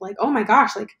shocking of like, oh my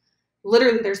gosh, like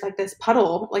literally there's like this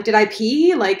puddle, like did I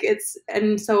pee? Like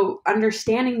and so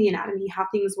understanding the anatomy, how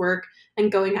things work,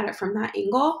 and going at it from that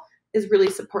angle is really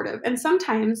supportive. And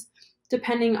sometimes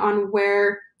depending on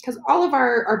where, because all of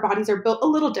our bodies are built a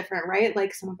little different, right?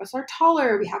 Like some of us are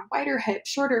taller, we have wider hips,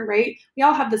 shorter, right? We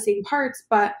all have the same parts,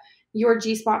 but your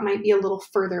G-spot might be a little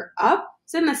further up.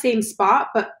 It's in the same spot,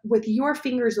 but with your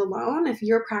fingers alone, if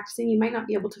you're practicing, you might not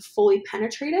be able to fully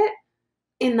penetrate it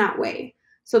in that way.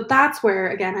 So that's where,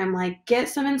 again, I'm like, get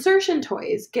some insertion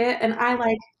toys. And I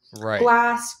like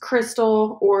glass,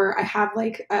 crystal, or I have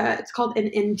like, it's called an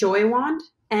Enjoy wand,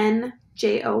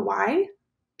 NJOY,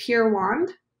 pure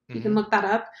wand. You can look that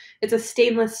up. It's a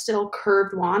stainless steel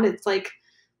curved wand. It's like,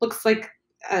 looks like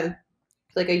a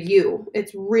U.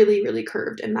 It's really, really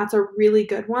curved. And that's a really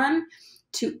good one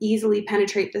to easily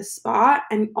penetrate this spot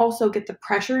and also get the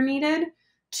pressure needed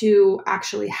to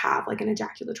actually have like an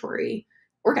ejaculatory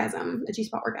orgasm, a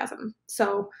G-spot orgasm.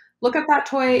 So look up that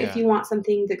toy if you want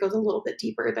something that goes a little bit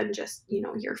deeper than just, you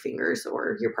know, your fingers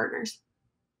or your partner's.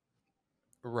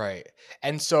 Right.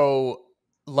 And so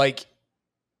like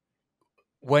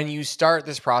when you start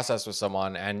this process with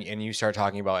someone and you start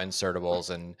talking about insertables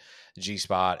and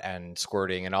G-spot and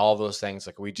squirting and all of those things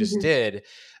like we just did,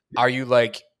 are you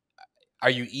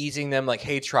easing them like,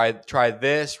 hey, try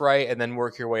this, right? And then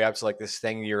work your way up to like this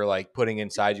thing you're like putting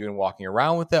inside you and walking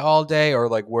around with it all day? Or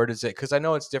like, where does it, because I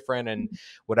know it's different and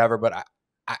whatever, but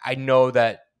I know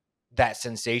that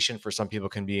sensation for some people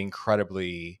can be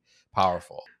incredibly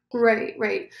powerful.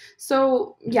 Right.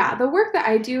 So yeah, the work that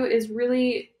I do is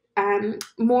really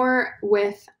more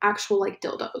with actual like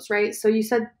dildos, right? So you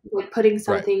said like putting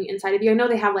something inside of you. I know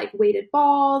they have like weighted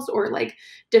balls or like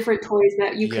different toys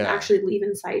that you can actually leave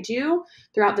inside you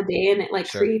throughout the day, and it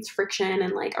like creates friction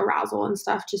and like arousal and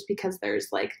stuff just because there's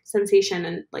like sensation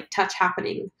and like touch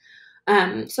happening.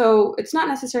 So it's not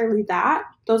necessarily that.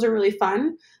 Those are really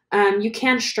fun. You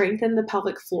can strengthen the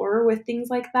pelvic floor with things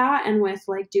like that, and with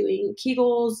like doing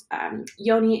Kegels,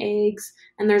 yoni eggs,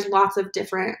 and there's lots of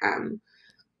different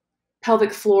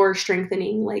pelvic floor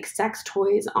strengthening like sex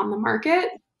toys on the market.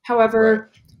 Right.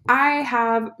 However, I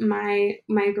have my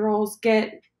girls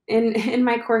get in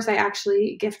my course. I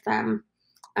actually gift them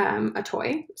a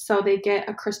toy, so they get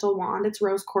a crystal wand. It's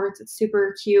rose quartz. It's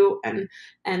super cute,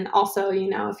 and also, you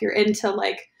know, if you're into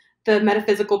like the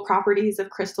metaphysical properties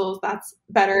of crystals, that's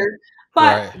better.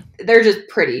 But Right. they're just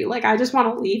pretty. Like, I just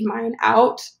want to leave mine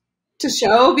out to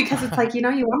show, because it's like, you know,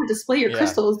 you want to display your Yeah.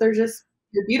 crystals. They're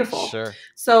beautiful. Sure.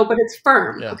 So, but it's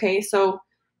firm. Yeah. Okay. So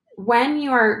when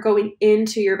you are going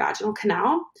into your vaginal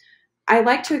canal, I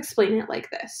like to explain it like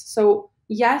this. So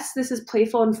yes, this is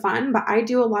playful and fun, but I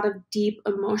do a lot of deep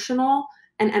emotional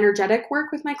and energetic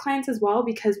work with my clients as well,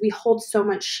 because we hold so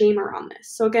much shame around this.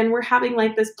 So again, we're having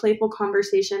like this playful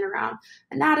conversation around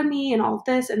anatomy and all of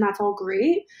this, and that's all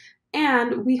great.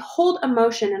 And we hold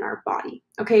emotion in our body.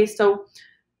 Okay. So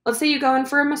let's say you go in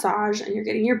for a massage and you're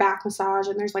getting your back massage,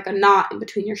 and there's like a knot in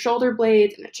between your shoulder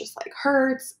blades, and it just like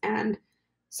hurts. And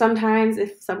sometimes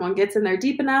if someone gets in there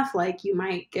deep enough, like you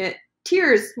might get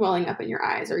tears welling up in your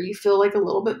eyes, or you feel like a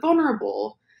little bit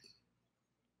vulnerable.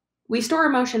 We store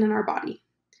emotion in our body,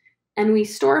 and we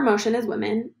store emotion as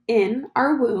women in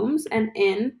our wombs and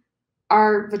in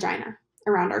our vagina,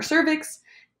 around our cervix,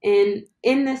 in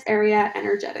this area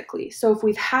energetically. So if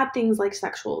we've had things like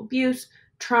sexual abuse,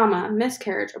 trauma,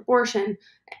 miscarriage, abortion,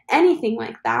 anything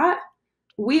like that,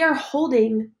 we are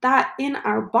holding that in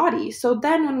our body. So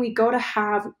then when we go to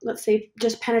have, let's say,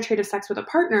 just penetrative sex with a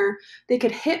partner, they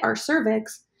could hit our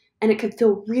cervix and it could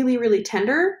feel really, really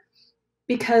tender,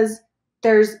 because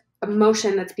there's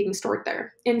emotion that's being stored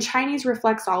there. In Chinese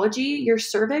reflexology, your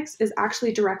cervix is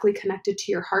actually directly connected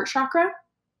to your heart chakra.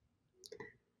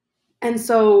 And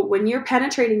so when you're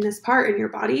penetrating this part in your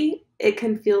body, it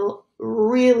can feel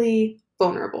really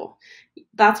vulnerable.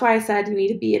 That's why I said you need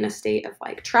to be in a state of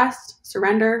like trust,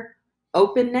 surrender,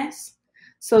 openness,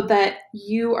 so that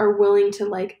you are willing to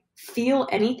like feel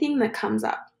anything that comes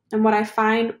up. And what I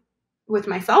find with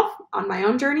myself on my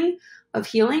own journey of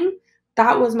healing,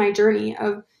 that was my journey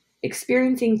of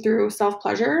experiencing through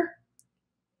self-pleasure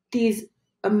these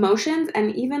emotions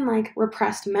and even like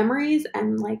repressed memories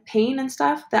and like pain and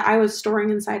stuff that I was storing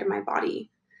inside of my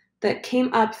body, that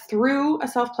came up through a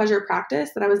self-pleasure practice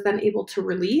that I was then able to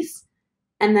release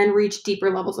and then reach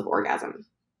deeper levels of orgasm.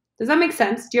 Does that make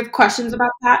sense? Do you have questions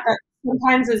about that? That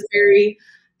sometimes is very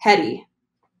heady.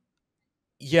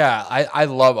 Yeah, I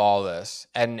love all this,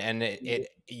 and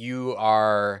you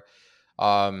are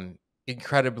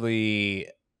incredibly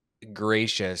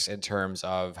gracious in terms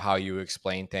of how you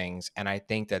explain things, and I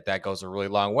think that that goes a really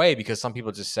long way, because some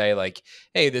people just say like,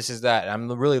 "Hey, this is that." And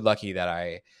I'm really lucky that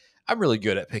I'm really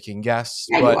good at picking guests,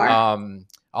 Yeah, you but are.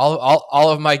 all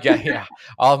of my guests, yeah,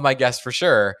 all of my guests for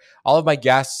sure, all of my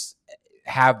guests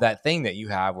have that thing that you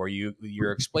have where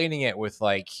you're explaining it with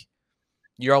like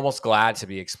you're almost glad to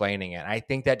be explaining it. I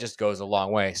think that just goes a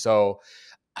long way. So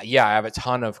yeah, I have a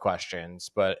ton of questions,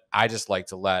 but I just like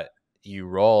to let you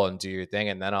roll and do your thing,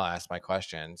 and then I'll ask my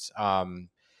questions.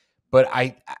 But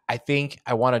I think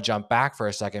I want to jump back for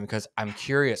a second, because I'm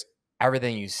curious.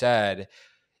 Everything you said,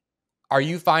 are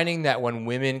you finding that when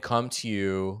women come to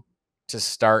you to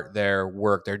start their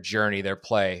work, their journey, their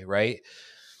play, right?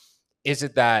 Is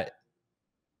it that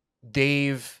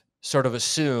they've sort of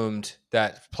assumed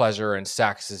that pleasure and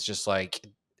sex is just like,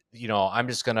 I'm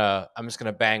just gonna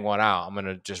bang one out. I'm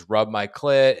gonna just rub my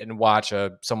clit and watch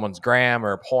someone's gram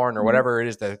or porn or Mhm. whatever it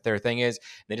is that their thing is.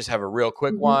 They just have a real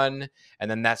quick Mhm. one,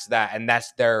 and then that's that, and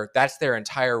that's their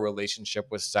entire relationship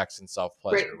with sex and self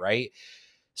Right. pleasure, right?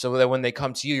 So that when they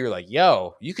come to you, you're like,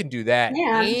 "Yo, you can do that."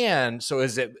 And And so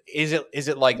is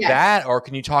it like yes. that, or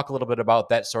can you talk a little bit about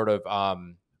that sort of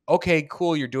okay,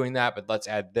 cool, you're doing that, but let's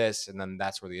add this, and then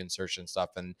that's where the insertion stuff,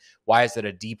 and why is it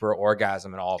a deeper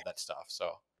orgasm and all of that stuff?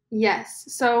 So Yes.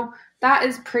 So that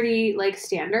is pretty like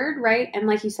standard, right? And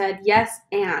like you said, yes,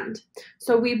 and.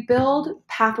 So we build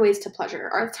pathways to pleasure.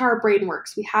 Or that's how our brain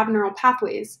works. We have neural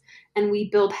pathways and we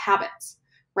build habits,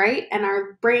 right? And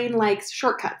our brain likes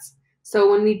shortcuts. So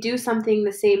when we do something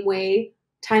the same way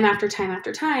time after time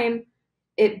after time,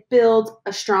 it builds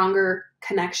a stronger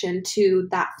connection to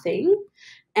that thing,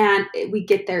 and we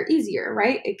get there easier,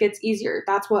 right? It gets easier.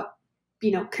 That's what,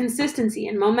 consistency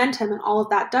and momentum and all of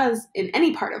that does in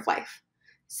any part of life.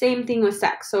 Same thing with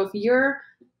sex. So if you're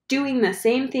doing the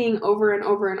same thing over and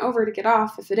over and over to get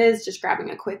off, if it is just grabbing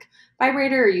a quick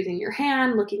vibrator or using your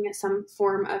hand, looking at some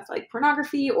form of like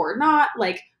pornography or not,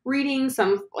 like reading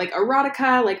some like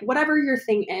erotica, like whatever your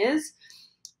thing is,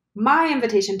 my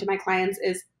invitation to my clients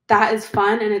is that is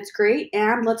fun and it's great.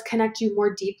 And let's connect you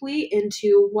more deeply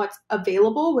into what's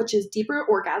available, which is deeper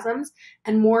orgasms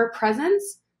and more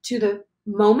presence to the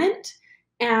moment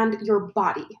and your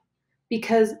body.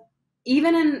 Because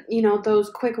even in, those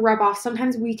quick rub-offs,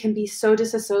 sometimes we can be so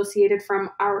disassociated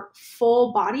from our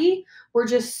full body. We're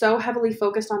just so heavily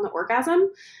focused on the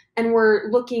orgasm, and we're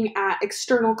looking at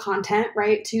external content,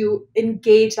 right, to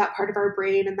engage that part of our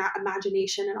brain and that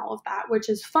imagination and all of that, which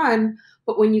is fun.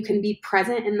 But when you can be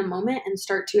present in the moment and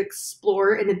start to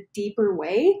explore in a deeper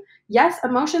way, yes,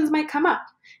 emotions might come up.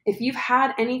 If you've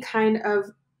had any kind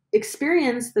of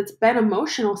experience that's been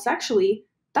emotional sexually,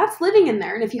 that's living in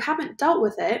there. And if you haven't dealt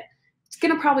with it, it's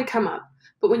going to probably come up.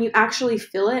 But when you actually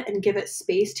feel it and give it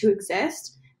space to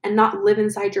exist and not live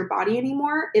inside your body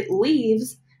anymore, it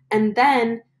leaves. And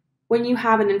then when you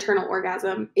have an internal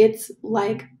orgasm, it's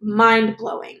like mind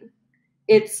blowing.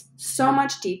 It's so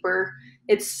much deeper.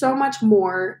 It's so much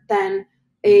more than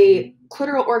a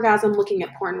clitoral orgasm looking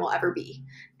at porn will ever be.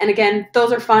 And again,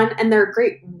 those are fun and they're a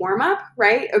great warm up,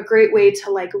 right? A great way to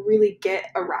like really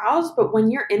get aroused. But when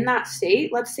you're in that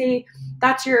state, let's say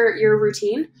that's your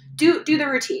routine, do the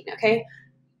routine, okay?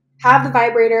 Have the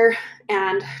vibrator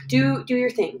and do your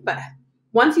thing. But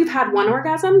once you've had one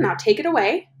orgasm, now take it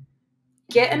away.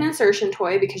 Get an insertion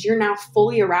toy because you're now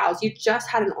fully aroused. You just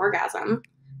had an orgasm.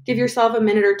 Give yourself a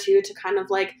minute or two to kind of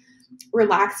like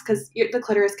relax, because the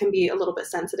clitoris can be a little bit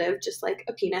sensitive, just like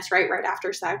a penis, right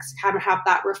after sex. Have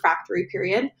that refractory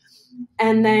period.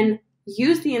 And then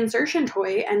use the insertion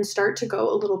toy and start to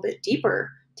go a little bit deeper.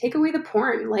 Take away the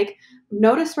porn. Like,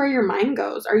 notice where your mind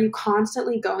goes. Are you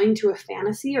constantly going to a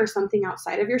fantasy or something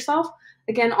outside of yourself?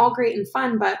 Again, all great and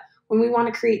fun, but when we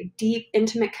want to create deep,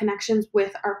 intimate connections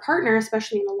with our partner,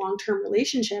 especially in a long-term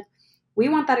relationship, we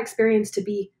want that experience to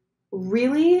be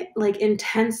really like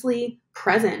intensely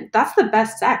present. That's the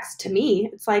best sex to me.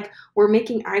 It's like we're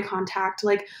making eye contact.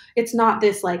 Like, it's not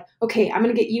this like, okay, I'm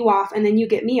going to get you off and then you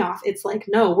get me off. It's like,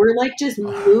 no, we're like just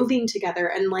moving together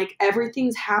and like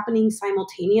everything's happening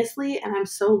simultaneously. And I'm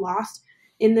so lost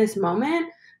in this moment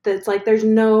that it's like, there's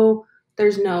no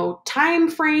time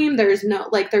frame. There's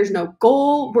no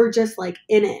goal. We're just like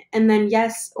in it. And then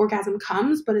yes, orgasm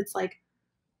comes, but it's like,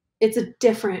 it's a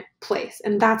different place.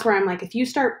 And that's where I'm like, if you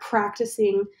start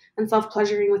practicing and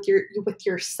self-pleasuring with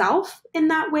yourself in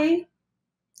that way,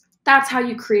 that's how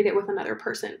you create it with another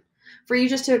person. For you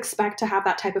just to expect to have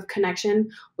that type of connection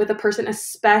with a person,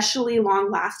 especially long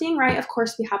lasting, right? Of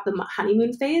course, we have the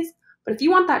honeymoon phase, but if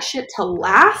you want that shit to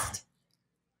last,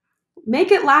 make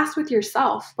it last with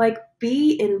yourself. Like,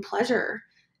 be in pleasure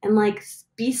and like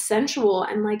be sensual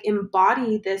and like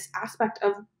embody this aspect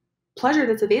of pleasure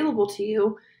that's available to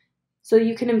you. So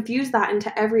you can infuse that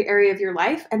into every area of your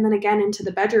life and then again into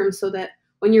the bedroom, so that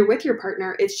when you're with your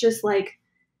partner, it's just like,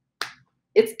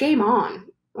 it's game on,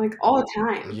 like all the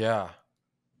time. Yeah.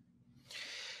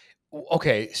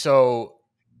 Okay, so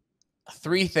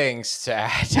 3 things to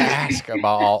ask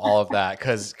about all of that,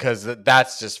 because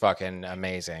that's just fucking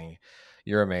amazing.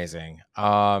 You're amazing.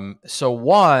 So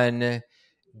one,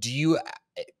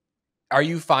 are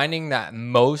you finding that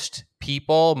most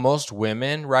people, most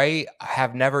women, right,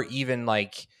 have never even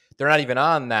like, they're not even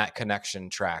on that connection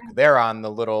track. They're on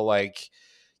the little like,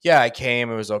 yeah, I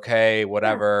came, it was okay,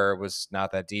 whatever, it was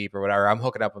not that deep or whatever. I'm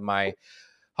hooking up with my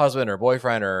husband or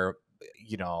boyfriend or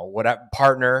whatever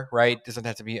partner, right? Doesn't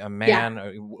have to be a man,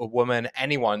 a woman,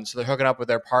 anyone. So they're hooking up with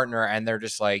their partner and they're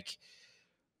just like,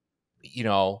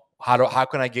 how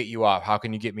can I get you off? How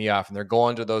can you get me off? And they're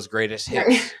going to those greatest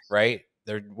hits, right?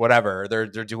 They're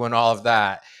doing all of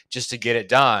that just to get it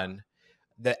done.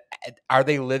 Are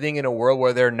they living in a world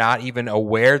where they're not even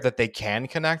aware that they can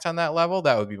connect on that level?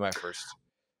 That would be my first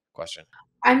question.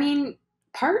 I mean,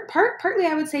 partly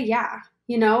I would say, yeah,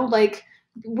 like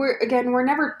we're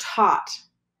never taught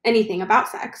anything about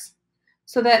sex.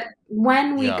 So that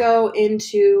when we go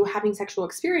into having sexual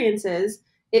experiences,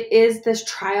 it is this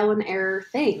trial and error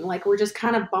thing. Like, we're just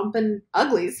kind of bumping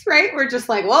uglies, right? We're just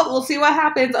like, well, we'll see what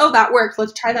happens. Oh, that worked.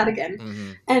 Let's try that again.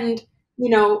 Mm-hmm. And,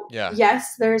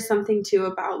 yes, there's something too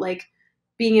about like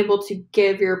being able to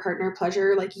give your partner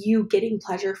pleasure, like you getting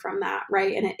pleasure from that,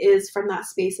 right? And it is from that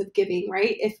space of giving,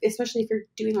 right? Especially if you're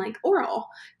doing like oral,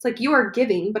 it's like you are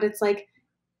giving, but it's like,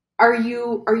 are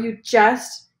you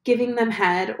just giving them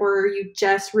head, or are you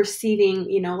just receiving,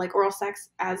 like oral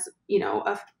sex as,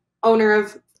 a owner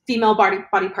of female body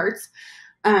parts,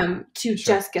 to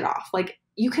just get off? Like,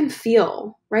 you can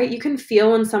feel, right? You can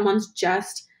feel when someone's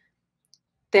just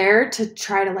there to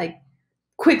try to like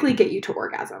quickly get you to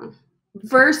orgasm,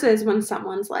 versus when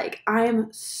someone's like, I'm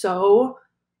so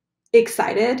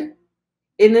excited.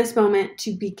 in this moment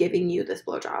to be giving you this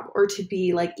blowjob or to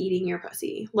be like eating your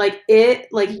pussy. Like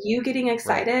you getting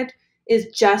excited is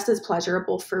just as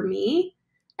pleasurable for me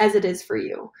as it is for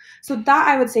you. So that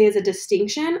I would say is a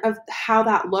distinction of how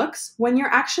that looks when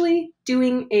you're actually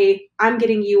doing I'm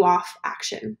getting you off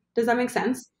action. Does that make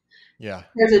sense? Yeah.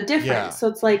 There's a difference. Yeah. So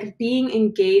it's like being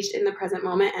engaged in the present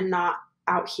moment and not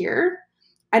out here.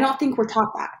 I don't think we're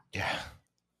taught that. Yeah.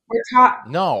 We're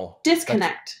taught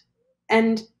disconnect.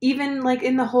 And even like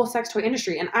in the whole sex toy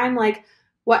industry. And I'm like,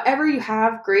 whatever you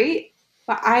have, great.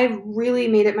 But I've really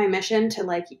made it my mission to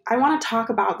like, I want to talk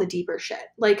about the deeper shit.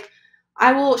 Like,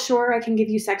 I can give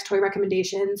you sex toy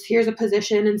recommendations. Here's a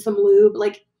position and some lube.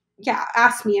 Like, yeah,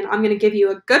 ask me and I'm going to give you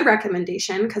a good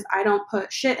recommendation because I don't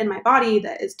put shit in my body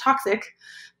that is toxic.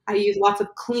 I use lots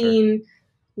of clean,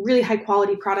 really high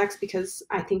quality products because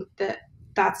I think that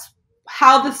that's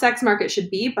how the sex market should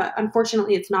be. But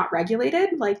unfortunately, it's not regulated.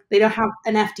 Like, they don't have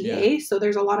an FDA. So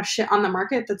there's a lot of shit on the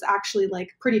market that's actually like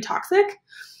pretty toxic.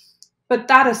 But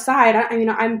that aside,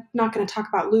 I'm not going to talk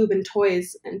about lube and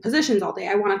toys and positions all day.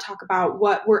 I want to talk about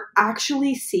what we're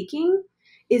actually seeking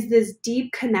is this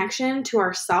deep connection to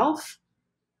ourself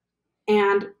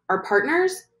and our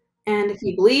partners. And if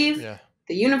you believe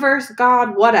the universe,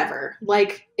 God, whatever,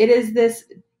 like it is this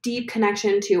deep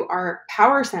connection to our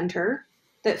power center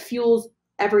that fuels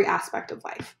every aspect of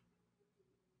life.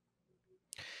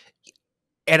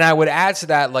 And I would add to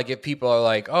that, like if people are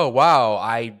like, oh, wow,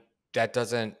 I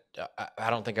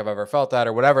don't think I've ever felt that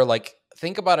or whatever. Like,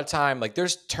 think about a time like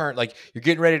like you're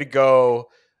getting ready to go,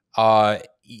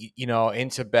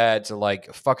 into bed to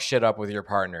like fuck shit up with your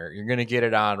partner. You're going to get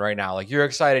it on right now. Like you're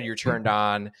excited, you're turned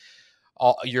on,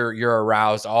 you're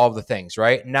aroused, all of the things,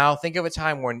 right? Now think of a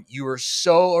time when you were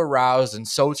so aroused and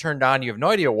so turned on, you have no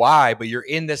idea why, but you're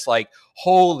in this like,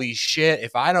 holy shit,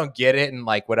 if I don't get it and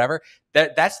like whatever,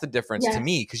 that's the difference to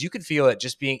me. Cause you could feel it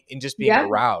just being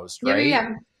aroused, right?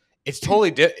 Yeah. It's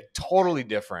totally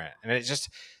different. And it just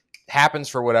happens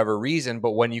for whatever reason.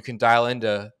 But when you can dial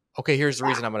into, okay, here's the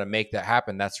reason I'm going to make that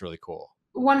happen. That's really cool.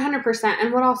 100%.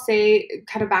 And what I'll say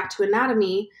kind of back to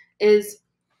anatomy is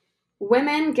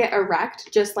women get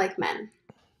erect just like men.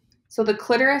 So the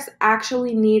clitoris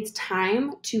actually needs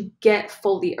time to get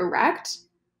fully erect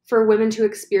for women to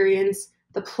experience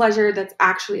the pleasure that's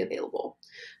actually available.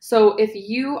 So if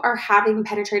you are having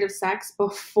penetrative sex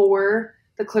before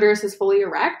the clitoris is fully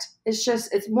erect,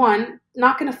 it's one,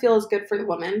 not going to feel as good for the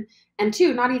woman, and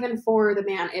two, not even for the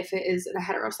man if it is in a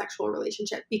heterosexual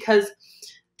relationship, because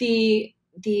the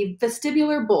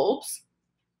vestibular bulbs,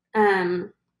 I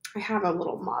have a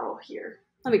little model here.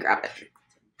 Let me grab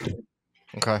it.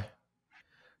 Okay.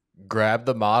 Grab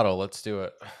the model. Let's do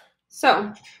it.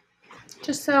 So,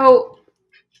 just so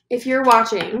if you're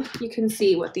watching, you can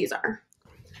see what these are.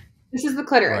 This is the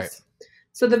clitoris. Right.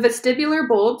 So the vestibular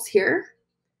bulbs here,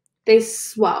 they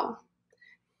swell.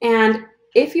 And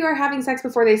if you are having sex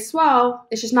before they swell,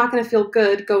 it's just not going to feel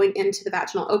good going into the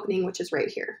vaginal opening, which is right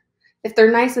here. If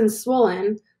they're nice and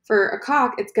swollen for a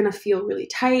cock, it's going to feel really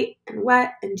tight and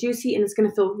wet and juicy, and it's going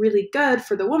to feel really good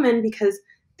for the woman because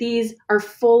these are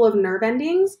full of nerve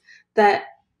endings that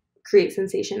create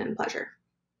sensation and pleasure.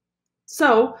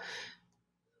 So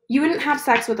you wouldn't have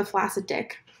sex with a flaccid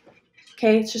dick.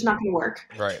 Okay, it's just not going to work.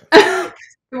 Right.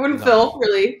 It wouldn't feel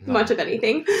really much of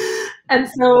anything. And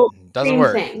so same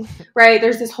thing, right?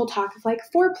 There's this whole talk of like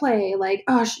foreplay, like,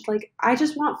 oh, like I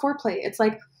just want foreplay. It's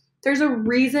like, there's a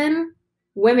reason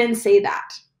women say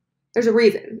that. There's a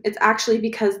reason. It's actually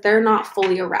because they're not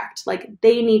fully erect. Like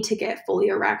they need to get fully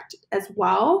erect as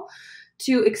well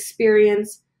to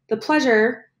experience the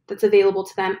pleasure that's available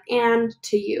to them and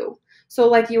to you. So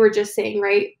like you were just saying,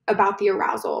 right, about the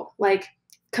arousal, like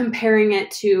comparing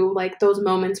it to like those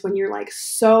moments when you're like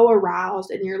so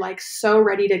aroused and you're like so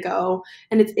ready to go.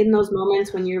 And it's in those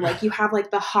moments when you're like, you have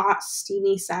like the hot,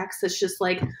 steamy sex that's just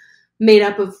like made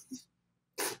up of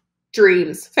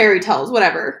dreams, fairy tales,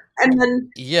 whatever. And then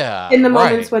in the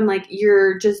moments when like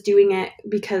you're just doing it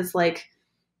because like,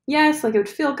 yes, like it would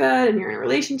feel good and you're in a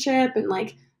relationship and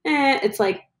like, it's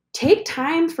like, take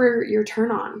time for your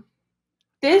turn on.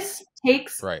 This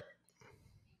takes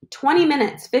 20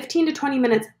 minutes, 15 to 20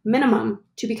 minutes minimum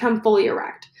to become fully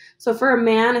erect. So for a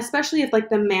man, especially if like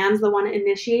the man's the one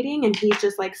initiating and he's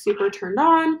just like super turned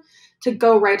on, to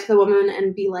go right to the woman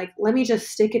and be like, let me just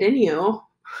stick it in you.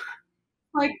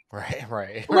 Like,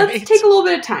 let's take a little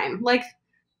bit of time. Like,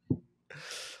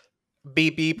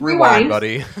 beep, beep, rewind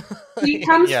buddy. He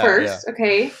comes first,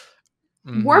 okay?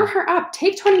 Mm-hmm. Warm her up.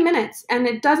 Take 20 minutes. And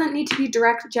it doesn't need to be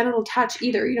direct genital touch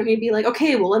either. You don't need to be like,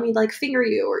 okay, well, let me like finger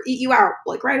you or eat you out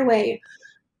like right away.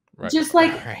 Just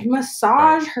like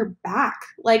massage her back.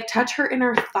 Like touch her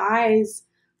inner thighs.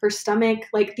 her stomach,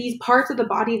 like these parts of the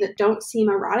body that don't seem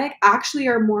erotic actually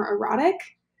are more erotic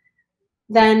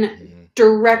than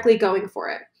directly going for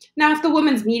it. Now, if the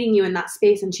woman's meeting you in that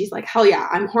space and she's like, hell yeah,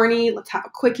 I'm horny, let's have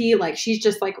a quickie, like she's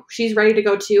just like, she's ready to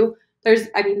go too. There's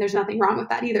nothing wrong with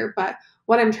that either. But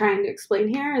what I'm trying to explain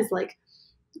here is like,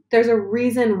 there's a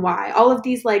reason why all of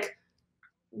these like,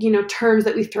 terms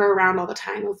that we throw around all the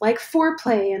time of like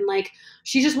foreplay and like,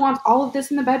 she just wants all of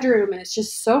this in the bedroom and it's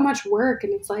just so much work.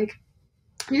 And it's like,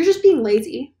 you're just being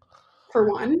lazy for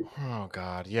one. Oh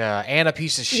God. Yeah. And a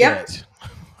piece of shit. Yep.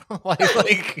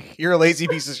 like you're a lazy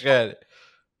piece of shit.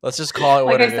 Let's just call it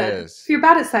what it is. If you're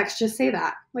bad at sex, just say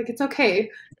that. Like, it's okay.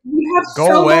 We have Go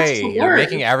so away. Much to learn. You're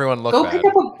making everyone look Go bad. pick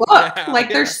up a book. Yeah,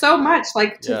 there's so much.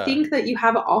 Like, to think that you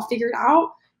have it all figured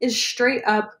out is straight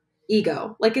up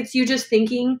ego. Like, it's you just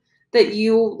thinking that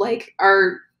you, like,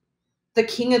 are the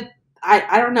king of,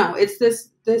 I don't know. It's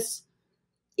this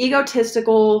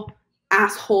egotistical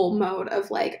asshole mode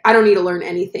of, like, I don't need to learn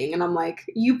anything. And I'm like,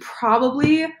 you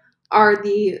probably are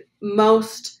the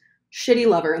most shitty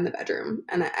lover in the bedroom,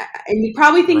 and you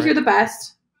probably think you're the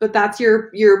best, but that's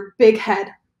your big head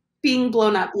being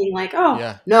blown up, being like,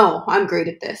 oh no, I'm great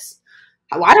at this.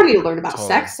 I don't need to learn about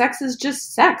sex. Sex is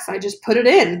just sex. I just put it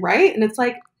in, right? And it's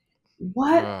like,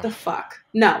 what the fuck?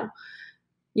 No,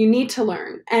 you need to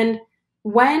learn. And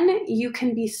when you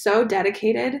can be so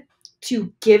dedicated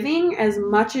to giving as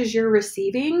much as you're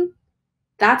receiving,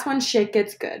 that's when shit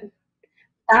gets good.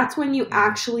 That's when you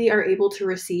actually are able to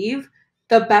receive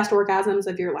the best orgasms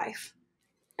of your life.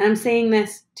 And I'm saying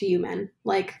this to you men,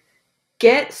 like,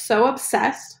 get so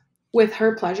obsessed with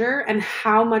her pleasure and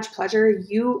how much pleasure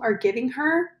you are giving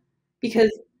her, because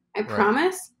I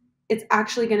promise it's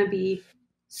actually going to be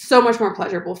so much more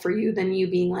pleasurable for you than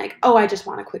you being like, oh, I just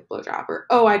want a quick blowjob, or,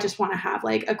 oh, I just want to have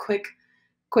like a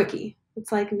quickie.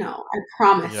 It's like, no, I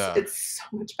promise it's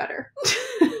so much better.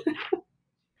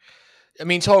 I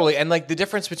mean, totally. And like the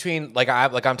difference between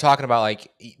I'm talking about,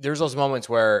 like, there's those moments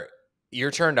where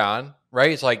you're turned on, right?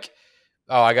 It's like,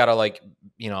 oh, I got to like,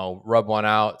 rub one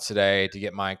out today to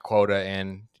get my quota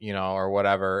in, or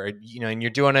whatever, and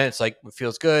you're doing it. It's like, it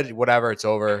feels good, whatever, it's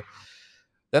over.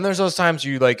 Then there's those times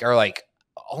you like are like,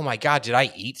 oh my God, did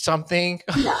I eat something?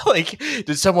 Like,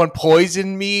 did someone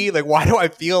poison me? Like, why do I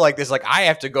feel like this? Like, I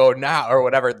have to go now or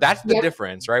whatever. That's the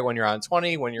difference, right? When you're on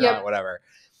 20, when you're on whatever.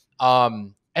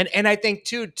 And I think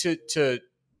too, to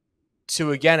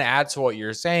again add to what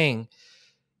you're saying,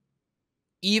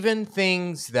 even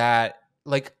things that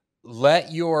like,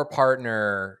 let your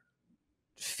partner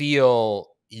feel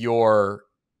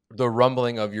the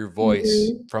rumbling of your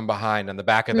voice from behind on the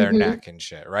back of their neck and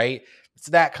shit, right? It's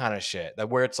that kind of shit that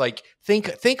where it's like,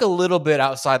 think a little bit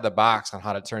outside the box on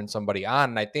how to turn somebody on.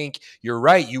 And I think you're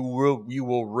right. You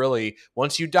will really,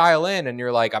 once you dial in and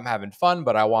you're like, I'm having fun,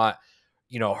 but I want,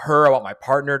 I want my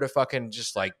partner to fucking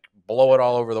just like blow it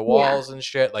all over the walls and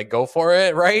shit, like go for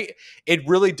it, right? It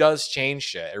really does change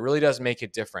shit. It really does make a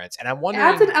difference. And I'm wondering, it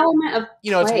adds an element of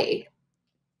play.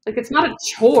 Like, it's not a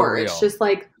chore. It's just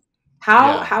like,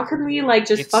 how can we like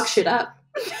just fuck shit up?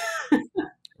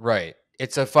 Right.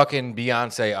 It's a fucking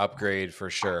Beyonce upgrade for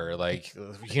sure. Like,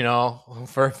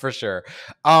 for sure.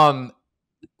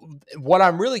 What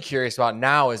I'm really curious about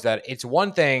now is that it's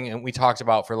one thing, and we talked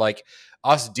about, for like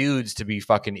us dudes to be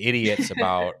fucking idiots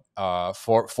about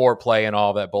foreplay and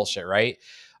all that bullshit, right?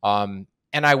 And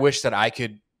I wish that I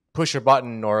could push a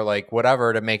button or like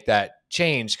whatever to make that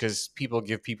change, because people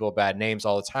give people bad names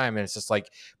all the time, and it's just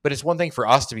like, but it's one thing for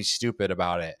us to be stupid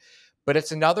about it, but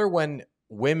it's another when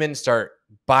women start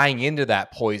buying into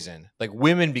that poison. Like,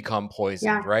 women become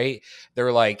poisoned, right?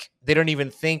 They're like, they don't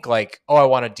even think like, oh, I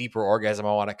want a deeper orgasm,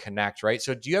 I want to connect, right?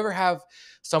 So do you ever have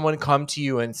someone come to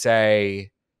you and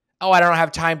say, oh, I don't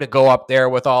have time to go up there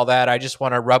with all that, I just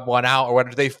want to rub one out? Or what,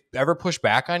 do they ever push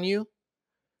back on you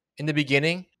in the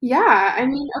beginning? Yeah, I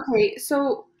mean, okay,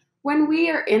 so when we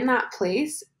are in that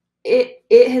place, it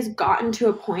has gotten to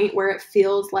a point where it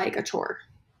feels like a chore.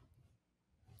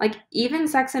 Like, even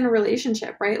sex in a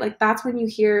relationship, right? Like, that's when you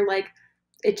hear, like,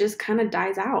 it just kind of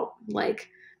dies out. Like,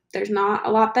 there's not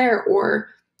a lot there, or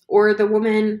the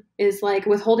woman is like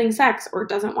withholding sex or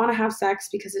doesn't want to have sex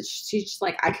because she's just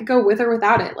like, I could go with or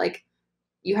without it. Like,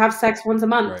 you have sex once a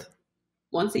month,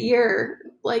 once a year,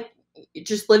 like,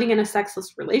 just living in a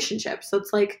sexless relationship. So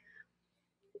it's like,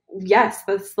 yes,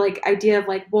 that's like idea of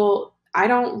like, well, I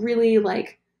don't really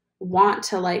like want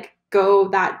to like go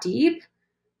that deep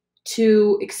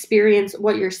to experience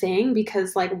what you're saying,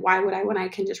 because like, why would I when I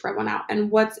can just rub one out? And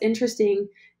what's interesting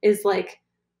is like,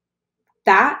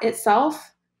 that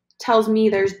itself tells me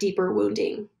there's deeper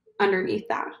wounding underneath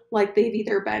that. Like they've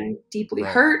either been deeply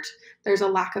Right. hurt, there's a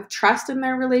lack of trust in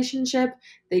their relationship,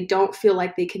 they don't feel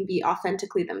like they can be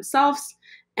authentically themselves,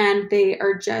 and they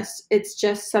are just, it's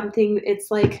just something,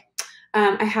 it's like,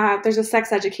 there's a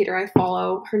sex educator I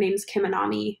follow. Her name's Kim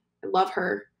Anami. I love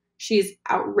her. She's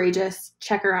outrageous.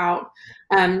 Check her out.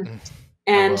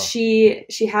 And she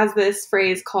has this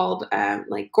phrase called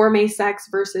like gourmet sex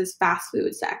versus fast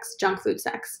food sex, junk food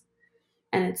sex.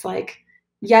 And it's like,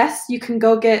 yes, you can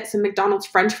go get some McDonald's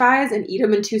French fries and eat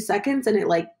them in 2 seconds, and it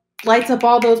like lights up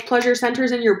all those pleasure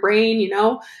centers in your brain, you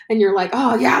know, and you're like,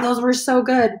 oh yeah, those were so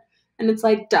good. And it's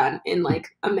like done in like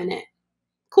a minute.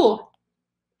 Cool.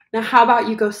 Now, how about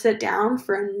you go sit down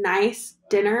for a nice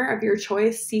dinner of your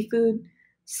choice, seafood,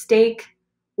 steak,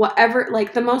 whatever,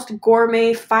 like the most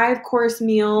gourmet 5-course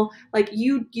meal, like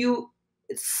you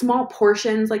small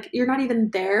portions, like you're not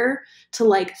even there to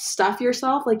like stuff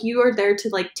yourself, like you are there to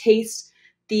like taste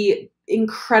the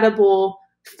incredible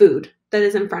food that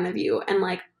is in front of you. And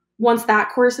like once that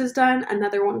course is done,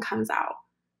 another one comes out.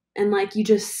 And like you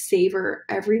just savor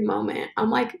every moment. I'm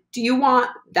like, do you want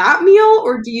that meal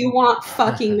or do you want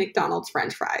fucking McDonald's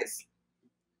French fries?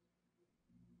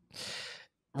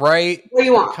 Right? What do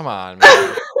you want? Come on,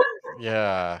 man.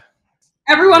 Yeah.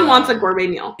 Everyone wants a gourmet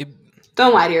meal.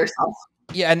 Don't lie to yourself.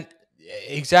 Yeah, and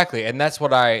exactly. And that's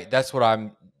what I mean. That's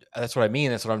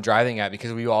what I'm driving at,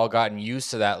 because we've all gotten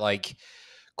used to that like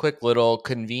quick little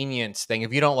convenience thing.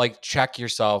 If you don't like check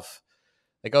yourself,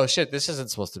 like, oh shit, this isn't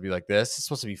supposed to be like this. It's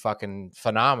supposed to be fucking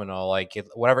phenomenal, like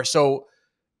whatever. So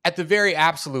at the very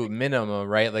absolute minimum,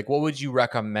 right? Like, what would you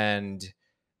recommend?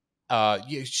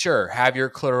 Sure, have your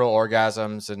clitoral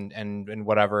orgasms and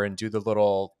whatever, and do the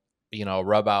little, you know,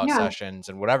 rub out sessions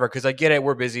and whatever. Because I get it,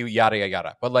 we're busy, yada yada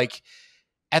yada. But like,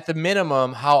 at the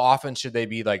minimum, how often should they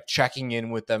be like checking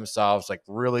in with themselves, like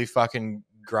really fucking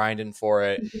grinding for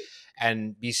it,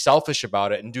 and be selfish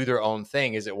about it and do their own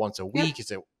thing? Is it once a week? Is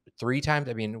it 3 times?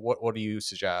 I mean, what do you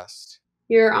suggest?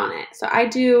 You're on it. So I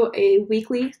do a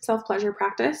weekly self-pleasure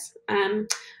practice.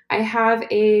 I have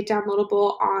a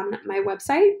downloadable on my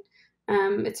website.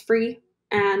 It's free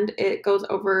and it goes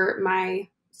over my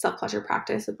self-pleasure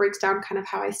practice. It breaks down kind of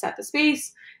how I set the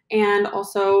space and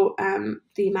also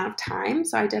the amount of time.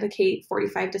 So I dedicate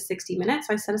 45 to 60 minutes.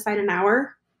 So I set aside an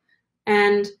hour.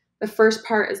 And the first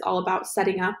part is all about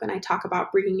setting up, and I talk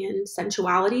about bringing in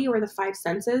sensuality or the 5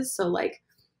 senses. So like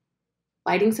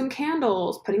lighting some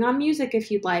candles, putting on music if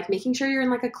you'd like, making sure you're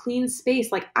in like a clean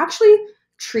space, like actually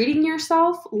treating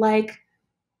yourself like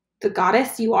the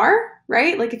goddess you are,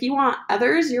 right? Like if you want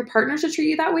others, your partners to treat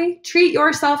you that way, treat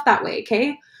yourself that way,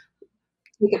 okay?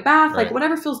 Take a bath, like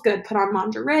whatever feels good, put on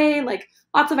lingerie, like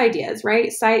lots of ideas,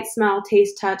 right? Sight, smell,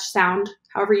 taste, touch, sound,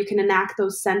 however you can enact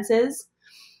those senses.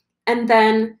 And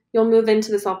then you'll move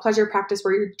into the self-pleasure practice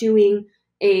where you're doing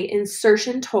a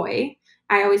insertion toy.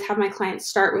 I always have my clients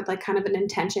start with like kind of an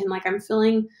intention, like I'm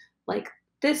feeling like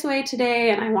this way today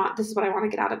and this is what I want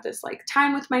to get out of this like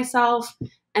time with myself.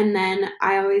 And then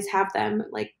I always have them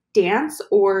like dance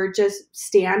or just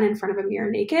stand in front of a mirror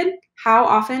naked. How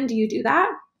often do you do that?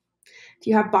 If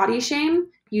you have body shame,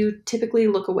 you typically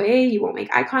look away, you won't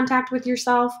make eye contact with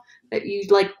yourself, that you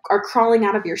like are crawling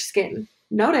out of your skin.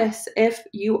 Notice if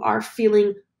you are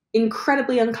feeling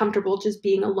incredibly uncomfortable just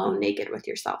being alone naked with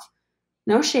yourself.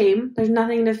 No shame. There's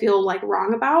nothing to feel like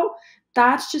wrong about.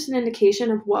 That's just an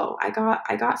indication of, whoa, I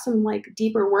got some like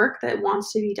deeper work that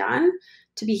wants to be done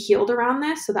to be healed around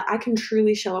this so that I can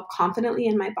truly show up confidently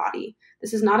in my body.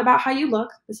 This is not about how you look.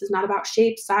 This is not about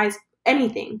shape, size,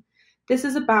 anything. This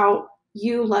is about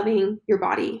you loving your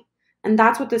body. And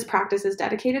that's what this practice is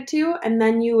dedicated to. And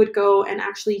then you would go and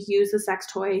actually use the sex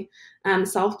toy,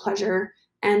 self-pleasure,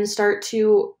 and start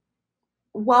to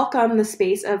welcome the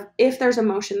space of if there's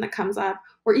emotion that comes up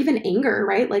or even anger,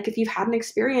 right? Like if you've had an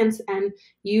experience and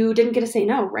you didn't get to say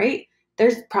no, right?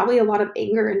 There's probably a lot of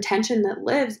anger and tension that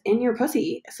lives in your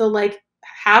pussy. So like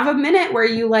have a minute where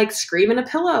you like scream in a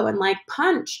pillow and like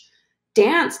punch,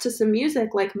 dance to some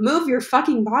music, like move your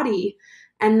fucking body.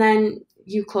 And then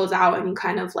you close out and you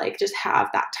kind of like just have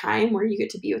that time where you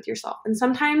get to be with yourself. And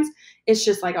sometimes it's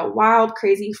just like a wild,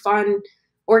 crazy, fun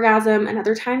orgasm. And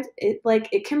other times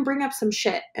it can bring up some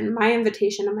shit. And my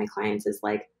invitation to my clients is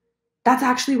like, that's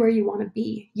actually where you want to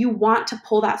be. You want to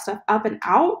pull that stuff up and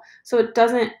out so it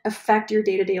doesn't affect your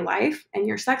day-to-day life and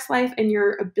your sex life and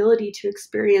your ability to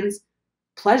experience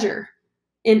pleasure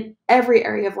in every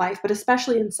area of life, but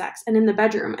especially in sex and in the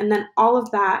bedroom. And then all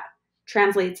of that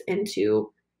translates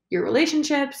into your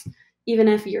relationships. Even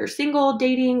if you're single,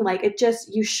 dating, like it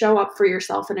just, you show up for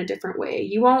yourself in a different way.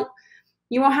 You won't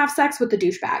You won't have sex with the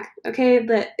douchebag, okay,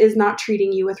 that is not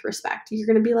treating you with respect. You're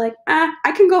going to be like,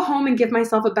 I can go home and give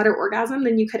myself a better orgasm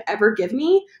than you could ever give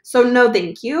me. So no,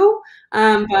 thank you.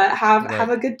 But have Right.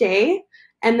 a good day.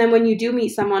 And then when you do meet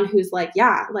someone who's like,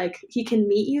 yeah, like he can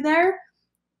meet you there,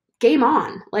 game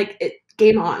on,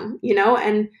 game on,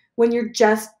 and when you're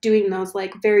just doing those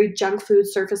like very junk food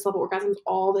surface level orgasms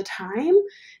all the time,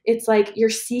 it's like you're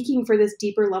seeking for this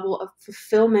deeper level of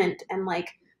fulfillment and like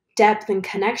depth and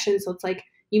connection. So it's like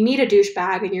you meet a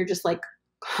douchebag and you're just like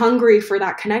hungry for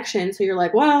that connection. So you're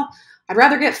like, well, I'd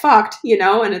rather get fucked,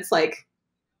 and it's like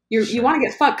you want to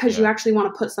get fucked because you actually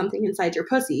want to put something inside your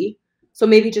pussy. So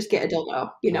maybe just get a dildo,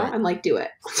 Right. and like do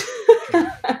it.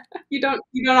 You don't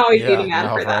always need a man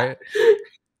for that. Right.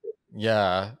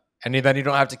 Yeah. And then you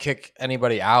don't have to kick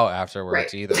anybody out Right.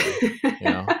 afterwards either,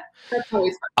 That's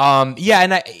always fun. Yeah,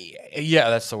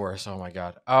 that's the worst. Oh my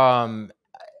God.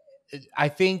 I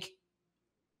think,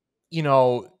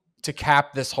 to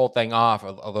cap this whole thing off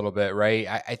a little bit, right?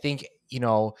 I think,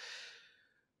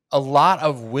 a lot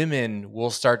of women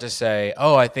will start to say,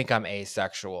 "Oh, I think I'm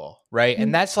asexual," right?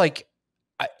 And that's like,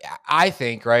 I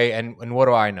think, right? And what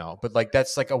do I know? But like,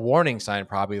 that's like a warning sign,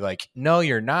 probably. Like, no,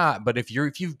 you're not. But if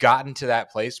you've gotten to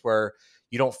that place where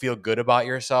you don't feel good about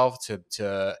yourself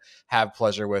to have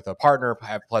pleasure with a partner,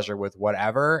 have pleasure with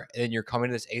whatever, and you're coming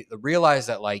to this, realize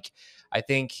that, like, I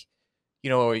think,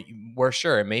 we're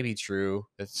sure it may be true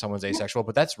that someone's asexual,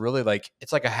 but that's really like,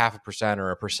 it's like a 0.5%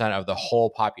 or 1% of the whole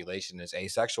population is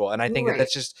asexual. And I think that Right.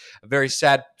 that's just a very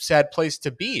sad place to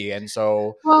be. And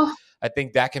so Well, I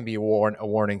think that can be a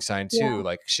warning sign too. yeah.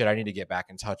 Like, shit, I need to get back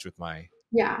in touch with my,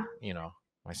 Yeah,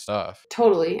 my stuff.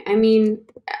 totally. I mean,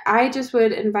 I just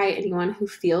would invite anyone who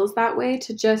feels that way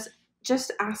to just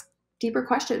ask deeper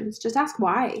questions. Just ask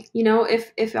why.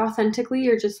 If authentically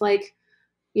you're just like,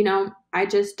 I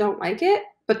just don't like it,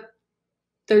 but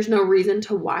there's no reason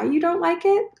to why you don't like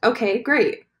it. Okay,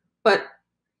 great. But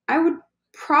I would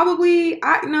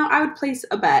I would place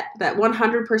a bet that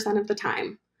 100% of the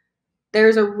time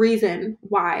there's a reason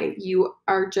why you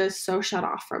are just so shut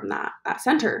off from that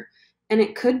center. And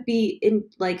it could be in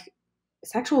like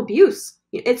sexual abuse.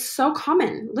 It's so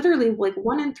common. Literally like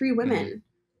 1 in 3 women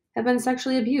have been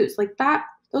sexually abused. Like that,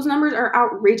 those numbers are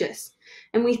outrageous.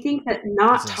 And we think that It's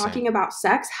not insane. talking about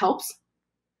sex helps.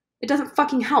 It doesn't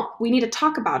fucking help. We need to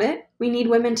talk about it. We need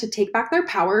women to take back their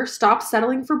power, stop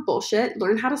settling for bullshit,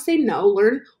 learn how to say no,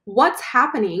 learn what's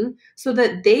happening so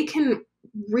that they can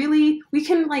we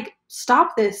can like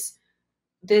stop this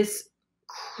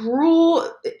cruel,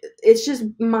 it's just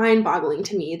mind-boggling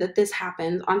to me that this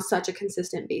happens on such a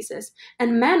consistent basis.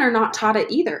 And men are not taught it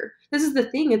either. This is the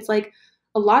thing. It's like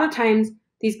a lot of times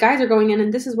these guys are going in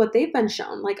and this is what they've been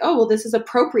shown. Like, oh, well, this is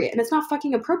appropriate. And it's not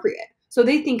fucking appropriate. So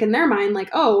they think in their mind, like,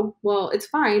 oh, well, it's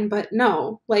fine, but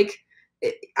no. Like,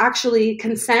 actually,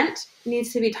 consent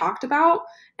needs to be talked about.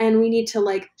 And we need to,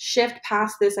 like, shift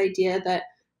past this idea that,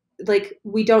 like,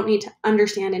 we don't need to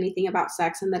understand anything about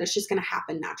sex and that it's just going to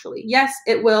happen naturally. Yes,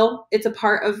 it will. It's a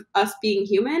part of us being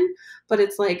human, but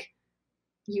it's like,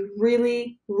 you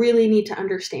really, really need to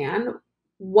understand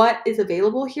what is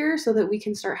available here so that we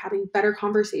can start having better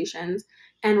conversations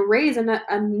and raise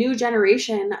a new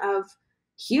generation of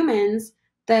humans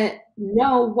that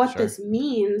know what this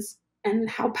means and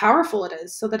how powerful it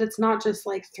is so that it's not just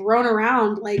like thrown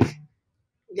around like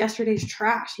yesterday's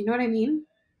trash. You know what I mean?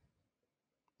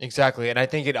 Exactly. And I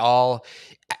think it all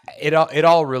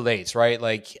relates, right?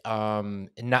 Like,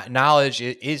 knowledge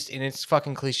is, and it's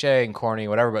fucking cliche and corny,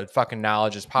 whatever, but fucking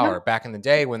knowledge is power. Yep. Back in the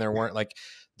day when there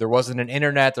wasn't an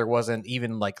internet, there wasn't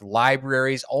even like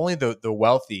libraries, only the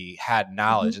wealthy had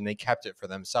knowledge and they kept it for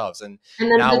themselves. And And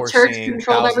then now the we're church seeing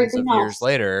controlled thousands everything of years else.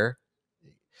 later.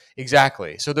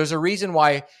 Exactly. So there's a reason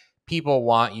why people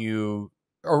want you,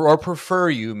 or prefer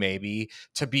you maybe,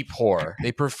 to be poor.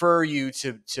 They prefer you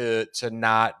to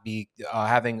not be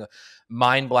having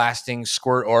mind blasting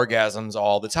squirt orgasms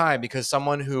all the time, because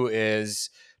someone who is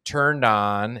turned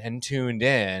on and tuned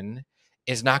in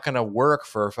is not going to work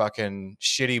for fucking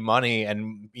shitty money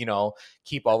and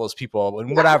keep all those people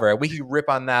and whatever. We could rip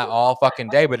on that all fucking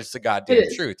day, but it's the It goddamn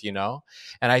is. truth.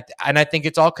 And I think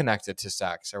it's all connected to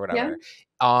sex or Yeah.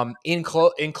 whatever. In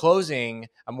closing,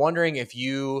 I'm wondering if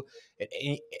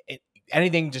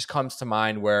anything just comes to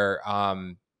mind where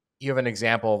you have an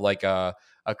example of like a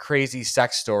crazy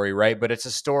sex story, right? But it's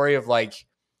a story of like,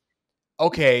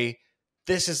 okay,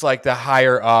 this is like the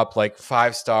higher up, like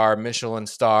 5-star Michelin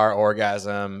star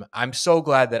orgasm. I'm so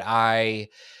glad that I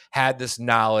had this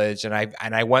knowledge and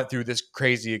I went through this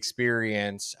crazy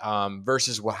experience,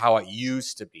 versus how it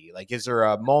used to be. Like, is there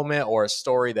a moment or a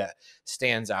story that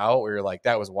stands out where you're like,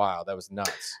 that was wild, that was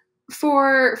nuts?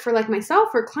 For like myself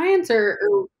or clients or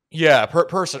Yeah,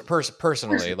 personally,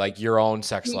 person. like your own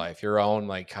sex life, your own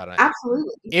like kind of,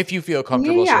 Absolutely. if you feel Yeah,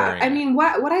 comfortable yeah. sharing I it. mean,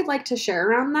 what I'd like to share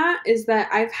around that is that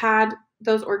I've had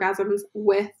those orgasms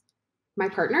with my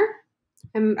partner.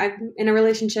 I'm in a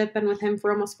relationship and with him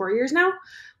for almost 4 years now.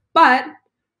 But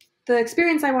the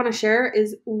experience I want to share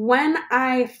is when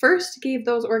I first gave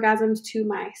those orgasms to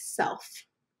myself.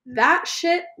 That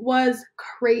shit was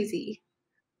crazy.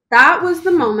 That was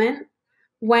the moment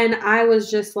when I was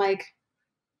just like,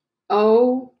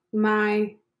 oh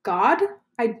my God,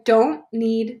 I don't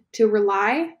need to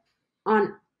rely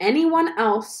on anyone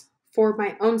else for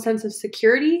my own sense of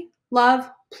security, love,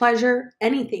 pleasure,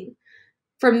 anything.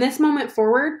 From this moment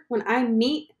forward, when I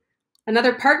meet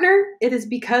another partner, it is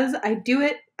because I do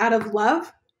it out of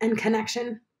love and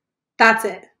connection. That's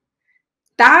it.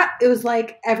 That it was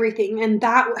like everything. And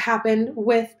that happened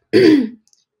with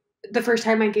the first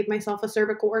time I gave myself a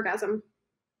cervical orgasm.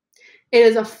 It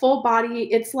is a full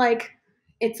body. It's like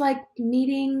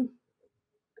meeting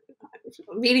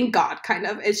God kind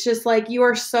of. It's just like you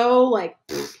are so like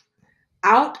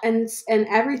out and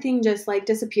everything just like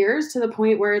disappears to the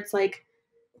point where it's like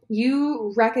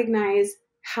you recognize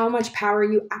how much power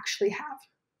you actually have.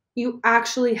 You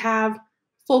actually have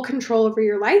full control over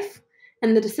your life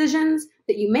and the decisions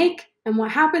that you make and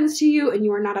what happens to you, and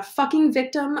you are not a fucking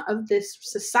victim of this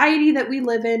society that we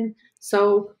live in.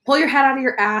 So pull your head out of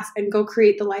your ass and go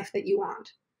create the life that you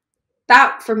want.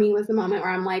 That for me was the moment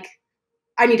where I'm like,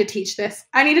 I need to teach this.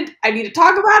 I need to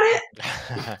talk about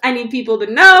it. I need people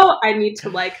to know. I need to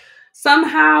like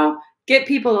somehow get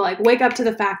people to like wake up to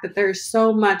the fact that there's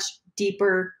so much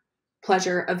deeper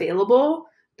pleasure available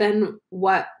than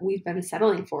what we've been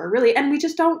settling for, really. And we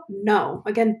just don't know.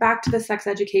 Again, back to the sex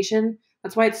education.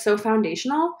 That's why it's so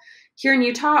foundational. Here in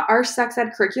Utah, our sex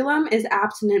ed curriculum is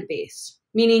abstinent based,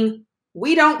 meaning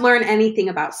we don't learn anything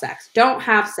about sex, don't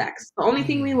have sex. The only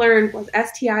thing we learned was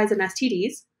STIs and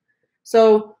STDs.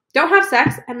 So don't have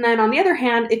sex. And then on the other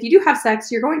hand, if you do have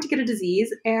sex, you're going to get a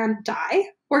disease and die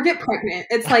or get pregnant.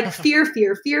 It's like fear,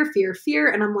 fear, fear, fear, fear.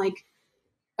 And I'm like,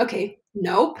 okay,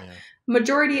 nope. Yeah.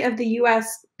 Majority of the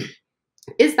US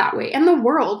is that way. And the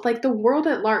world, like the world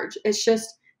at large, it's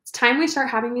time we start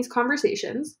having these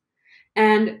conversations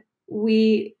and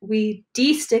we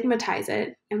destigmatize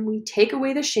it and we take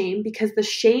away the shame, because the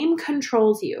shame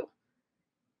controls you.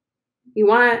 You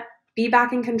want to be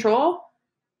back in control?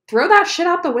 Throw that shit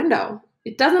out the window.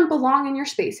 It doesn't belong in your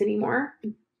space anymore.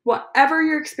 Whatever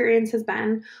your experience has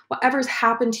been, whatever's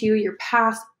happened to you, your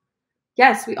past,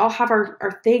 yes, we all have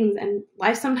our things, and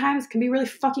life sometimes can be really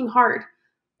fucking hard.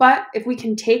 But if we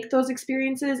can take those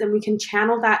experiences and we can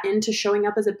channel that into showing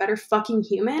up as a better fucking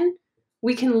human,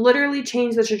 we can literally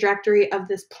change the trajectory of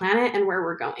this planet and where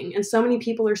we're going. And so many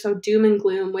people are so doom and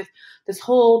gloom with this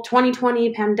whole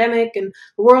 2020 pandemic and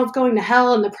the world's going to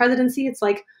hell and the presidency. It's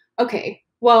like, okay,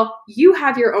 well, you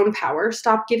have your own power.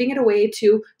 Stop giving it away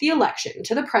to the election,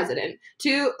 to the president,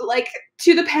 to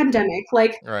the pandemic.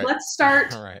 Like, right. Let's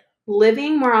start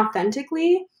living more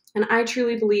authentically. And I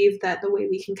truly believe that the way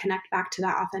we can connect back to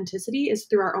that authenticity is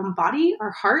through our own body, our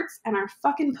hearts, and our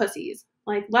fucking pussies.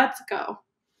 Like, let's go.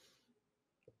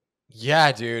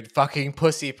 Yeah, dude. Fucking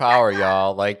pussy power,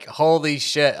 y'all. Like, holy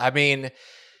shit. I mean,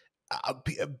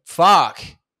 fuck.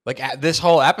 Like, this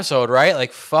whole episode, right?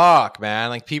 Like, fuck, man.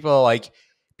 Like,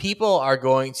 people are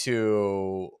going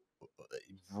to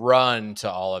run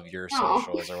to all of your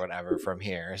socials or whatever from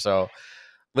here. So,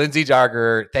 Lindsey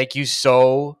Darger, thank you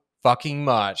so fucking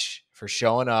much for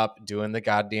showing up, doing the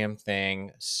goddamn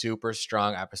thing. Super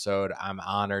strong episode. I'm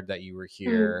honored that you were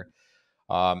here.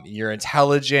 You're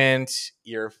intelligent.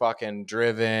 You're fucking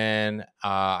driven.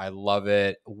 I love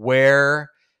it.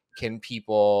 Where can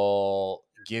people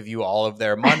give you all of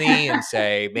their money and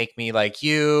say, make me like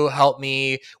you, help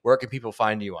me? Where can people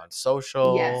find you on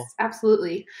social? Yes,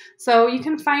 absolutely. So you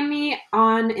can find me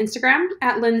on Instagram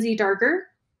at Lindsey Darger.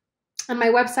 And my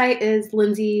website is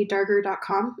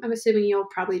lindseydarger.com. I'm assuming you'll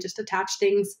probably just attach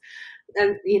things,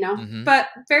 but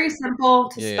very simple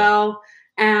to spell. Yeah.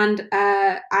 And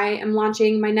I am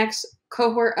launching my next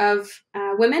cohort of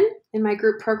women in my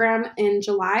group program in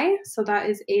July. So that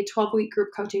is a 12-week group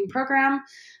coaching program,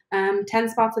 10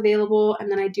 spots available.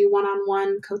 And then I do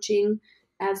one-on-one coaching,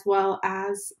 as well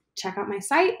as check out my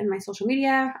site and my social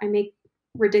media. I make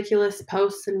ridiculous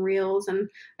posts and reels, and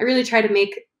I really try to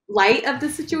make light of the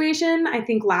situation. I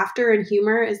think laughter and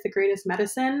humor is the greatest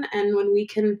medicine. And when we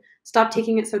can stop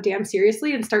taking it so damn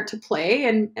seriously and start to play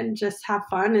and just have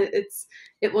fun,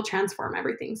 it will transform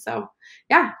everything. So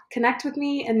yeah, connect with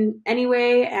me in any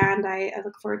way. And I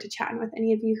look forward to chatting with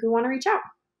any of you who want to reach out.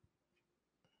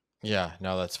 Yeah,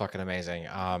 no, that's fucking amazing.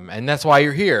 And that's why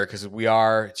you're here, because we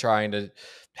are trying to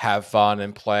have fun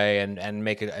and play and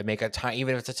make a tiny,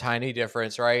 even if it's a tiny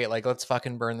difference, right? Like, let's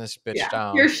fucking burn this bitch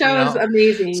Yeah, your down, show is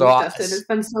amazing, So Dustin. It's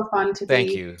been so fun to thank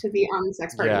be you. on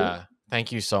Sex Party. Yeah,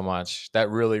 thank you so much. That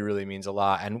really, really means a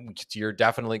lot. And you're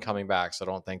definitely coming back, so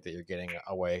don't think that you're getting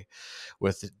away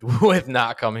with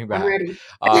not coming back. I'm ready.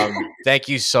 Thank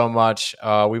you so much.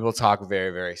 We will talk very,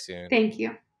 very soon. Thank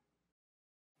you.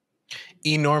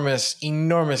 Enormous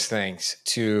thanks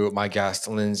to my guest,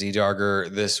 Lindsey Darger,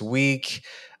 this week.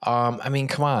 I mean,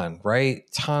 come on, right?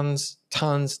 Tons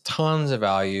of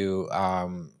value.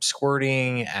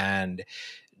 Squirting and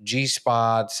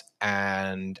G-spots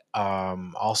and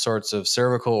all sorts of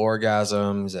cervical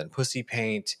orgasms and pussy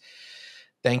paint.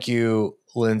 Thank you,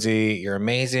 Lindsey. You're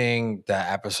amazing.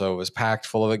 That episode was packed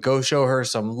full of it. Go show her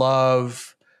some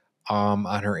love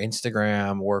on her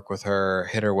Instagram. Work with her.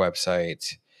 Hit her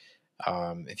website.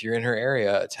 If you're in her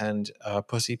area, attend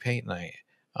Pussy Paint Night.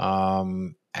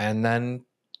 And then,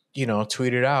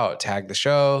 tweet it out. Tag the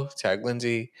show. Tag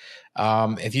Lindsey.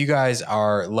 If you guys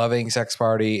are loving Sex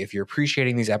Party, if you're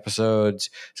appreciating these episodes,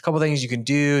 there's a couple things you can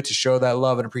do to show that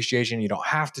love and appreciation. You don't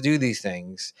have to do these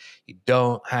things.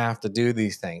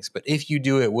 But if you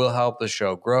do, it will help the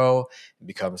show grow and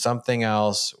become something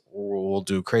else. We'll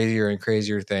do crazier and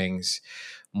crazier things.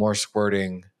 More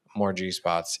squirting, more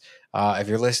G-spots. If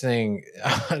you're listening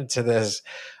to this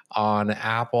on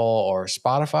Apple or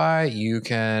Spotify, you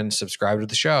can subscribe to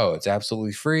the show. It's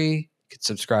absolutely free. You can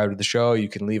subscribe to the show. You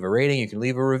can leave a rating. You can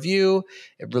leave a review.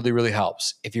 It really, really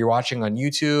helps. If you're watching on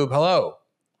YouTube, hello.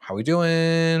 How we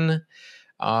doing?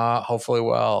 Hopefully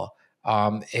well.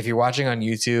 If you're watching on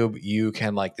YouTube, you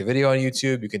can like the video on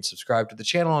YouTube. You can subscribe to the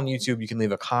channel on YouTube. You can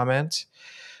leave a comment.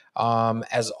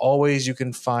 As always, you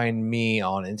can find me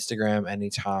on Instagram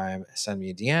anytime. Send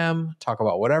me a DM, talk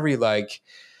about whatever you like.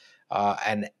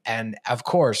 And of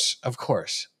course,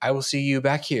 I will see you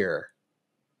back here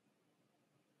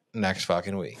next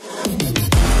fucking week.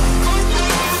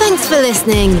 Thanks for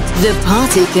listening. The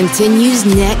party continues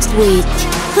next week.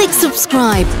 Click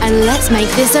subscribe and let's make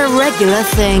this a regular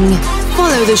thing.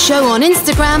 Follow the show on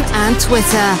Instagram and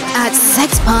Twitter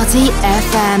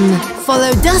 @SexPartyFM.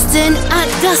 Follow Dustin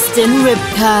 @Dustin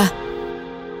Rybka.